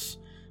here on this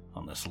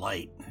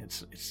light.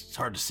 It's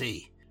hard to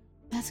see.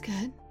 That's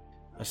good.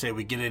 I say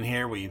we get in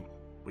here, we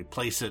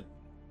place it.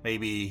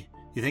 Maybe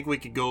you think we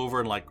could go over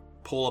and like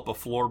pull up a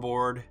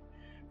floorboard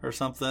or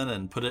something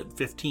and put it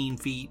 15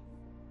 feet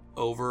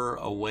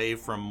away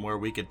from where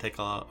we could take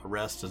a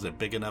rest? Is it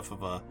big enough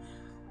of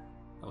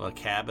a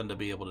cabin to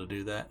be able to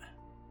do that?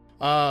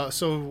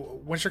 So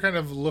once you're kind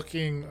of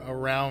looking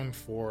around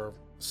for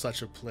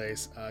such a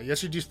place, you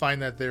actually do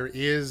find that there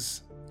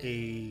is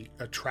a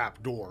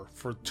trap door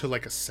to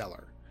like a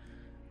cellar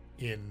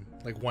in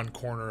like one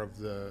corner of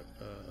the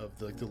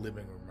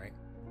living room, right?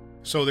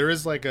 So there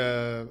is like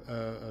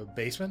a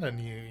basement, and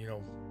you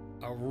know,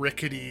 a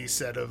rickety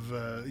set of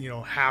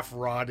half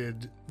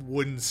rotted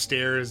wooden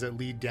stairs that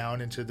lead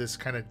down into this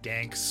kind of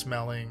dank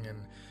smelling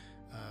and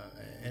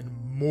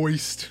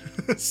moist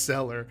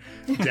cellar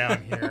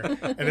down here.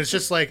 And it's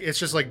just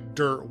like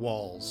dirt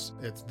walls.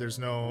 It's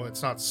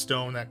not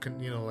stone that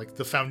can, like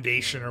the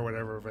foundation or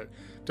whatever of it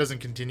doesn't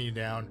continue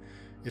down.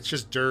 It's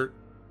just dirt,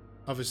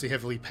 obviously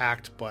heavily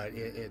packed, but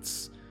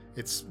it's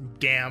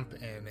damp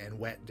and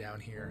wet down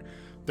here.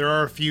 There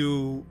are a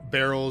few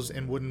barrels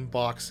and wooden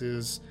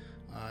boxes.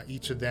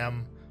 Each of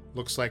them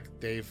looks like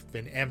they've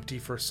been empty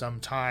for some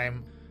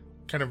time.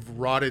 Kind of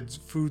rotted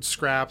food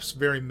scraps,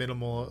 very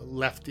minimal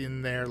left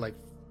in there. Like,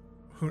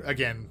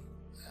 again,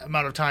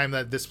 amount of time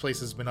that this place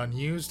has been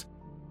unused.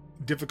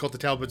 Difficult to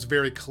tell, but it's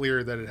very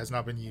clear that it has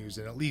not been used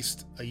in at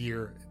least a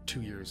year,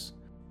 2 years.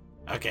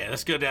 Okay,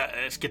 let's go down.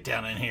 Let's get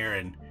down in here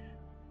and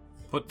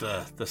put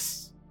the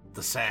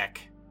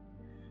sack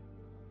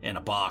in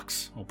a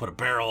box. We'll put a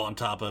barrel on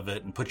top of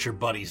it and put your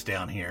buddies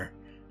down here,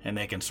 and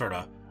they can sort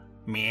of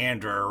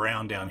meander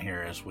around down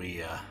here as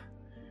we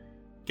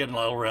get a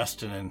little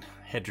rest and then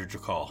head to your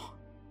call.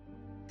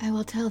 I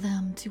will tell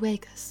them to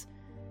wake us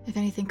if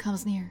anything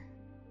comes near.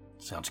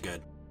 Sounds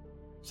good.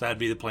 So that'd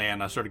be the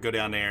plan. I sort of go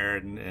down there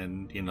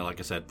and like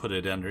I said, put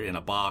it in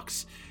a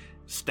box,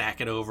 stack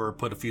it over,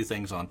 put a few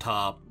things on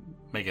top,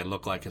 make it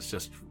look like it's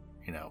just,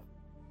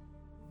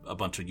 a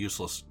bunch of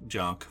useless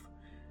junk.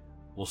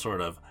 We'll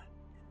sort of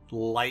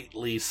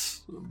lightly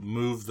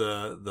move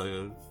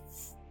the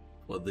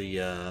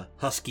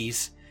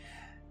Huskies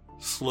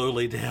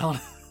slowly down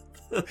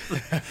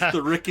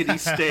the rickety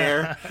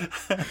stair,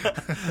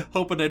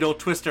 hoping they don't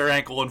twist their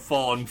ankle and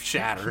fall and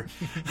shatter.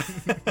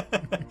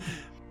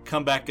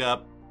 Come back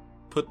up,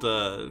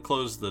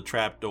 close the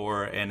trap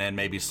door, and then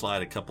maybe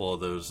slide a couple of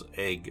those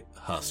egg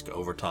husk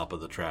over top of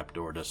the trap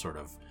door to sort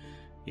of,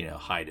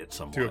 hide it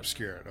somewhat. To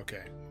obscure it,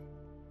 okay.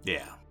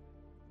 Yeah.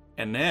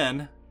 And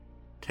then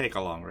take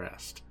a long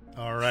rest.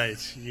 All right,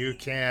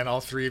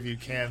 all three of you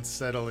can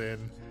settle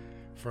in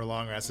for a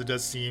long rest. It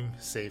does seem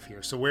safe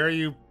here. So where are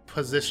you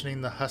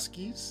positioning the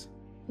Huskies?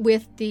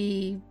 With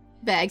the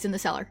bags in the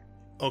cellar.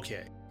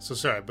 Okay. So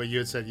sorry, but you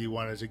had said you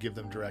wanted to give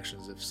them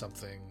directions if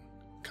something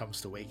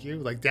comes to wake you.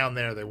 Like down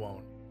there, they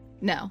won't.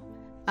 No.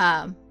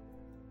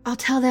 I'll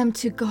tell them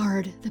to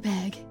guard the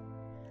bag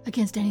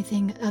against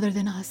anything other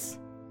than us.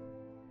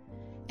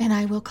 And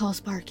I will call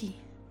Sparky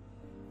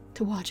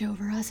to watch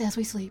over us as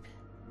we sleep.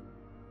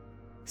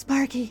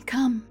 Sparky,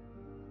 come.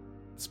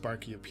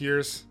 Sparky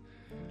appears,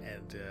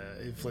 and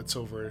it flits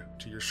over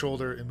to your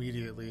shoulder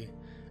immediately,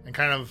 and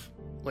kind of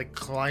like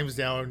climbs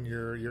down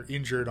your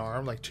injured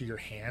arm, like to your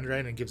hand,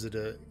 right, and gives it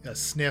a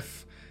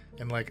sniff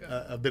and like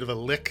a bit of a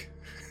lick,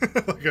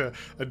 like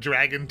a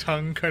dragon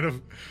tongue kind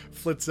of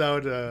flits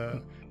out,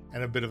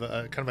 and a bit of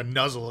a kind of a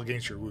nuzzle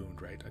against your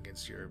wound, right,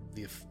 against your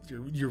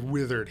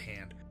withered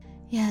hand.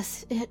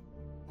 Yes, it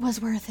was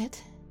worth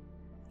it,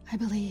 I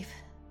believe.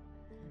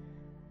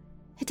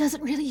 It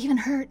doesn't really even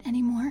hurt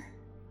anymore.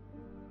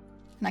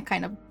 And I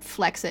kind of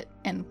flex it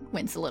and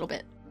wince a little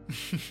bit.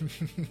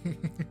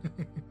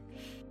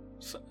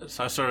 So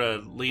I sort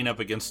of lean up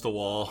against the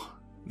wall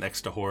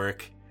next to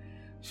Horik,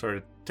 sort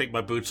of take my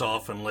boots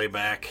off and lay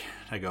back.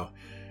 I go,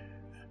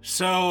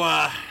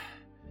 so,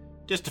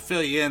 just to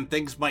fill you in,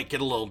 things might get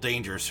a little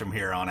dangerous from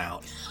here on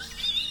out.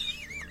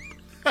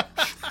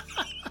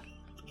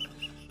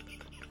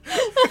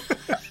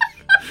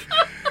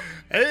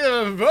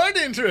 Hey, more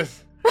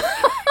dangerous.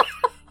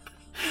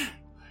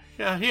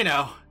 Yeah, you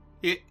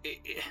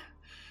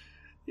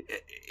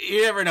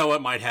never know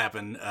what might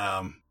happen.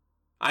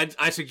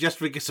 I suggest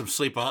we get some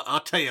sleep.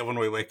 I'll tell you when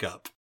we wake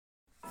up.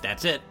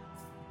 That's it.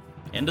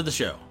 End of the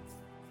show.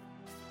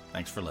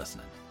 Thanks for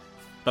listening.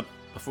 But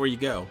before you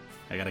go,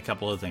 I got a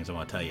couple other things I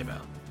want to tell you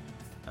about.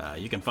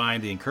 You can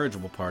find the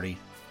Incorrigible Party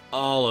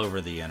all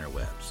over the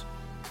interwebs.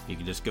 You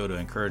can just go to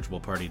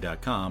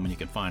incorrigibleparty.com and you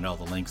can find all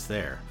the links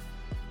there.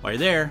 While you're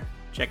there,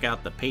 check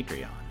out the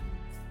Patreon.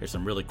 There's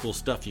some really cool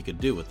stuff you could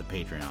do with the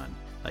Patreon,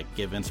 like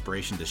give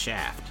inspiration to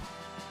Shaft.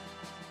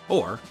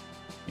 Or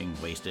you can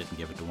waste it and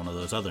give it to one of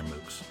those other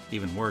mooks.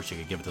 Even worse, you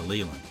could give it to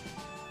Leland.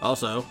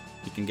 Also,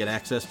 you can get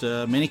access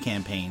to mini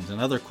campaigns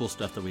and other cool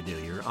stuff that we do.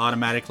 You're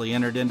automatically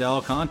entered into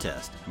all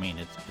contests. I mean,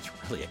 it's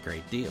really a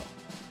great deal.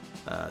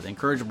 The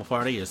Incorrigible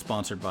Party is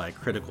sponsored by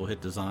Critical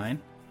Hit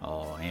Design.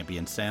 All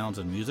ambient sounds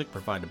and music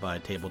provided by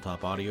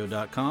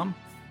tabletopaudio.com.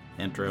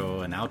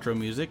 Intro and outro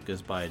music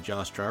is by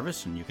Josh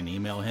Jarvis, and you can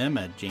email him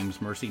at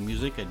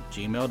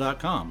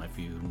jamesmercymusic@gmail.com if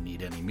you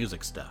need any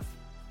music stuff.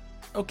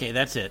 Okay,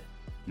 that's it.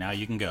 Now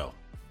you can go.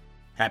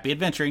 Happy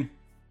adventuring!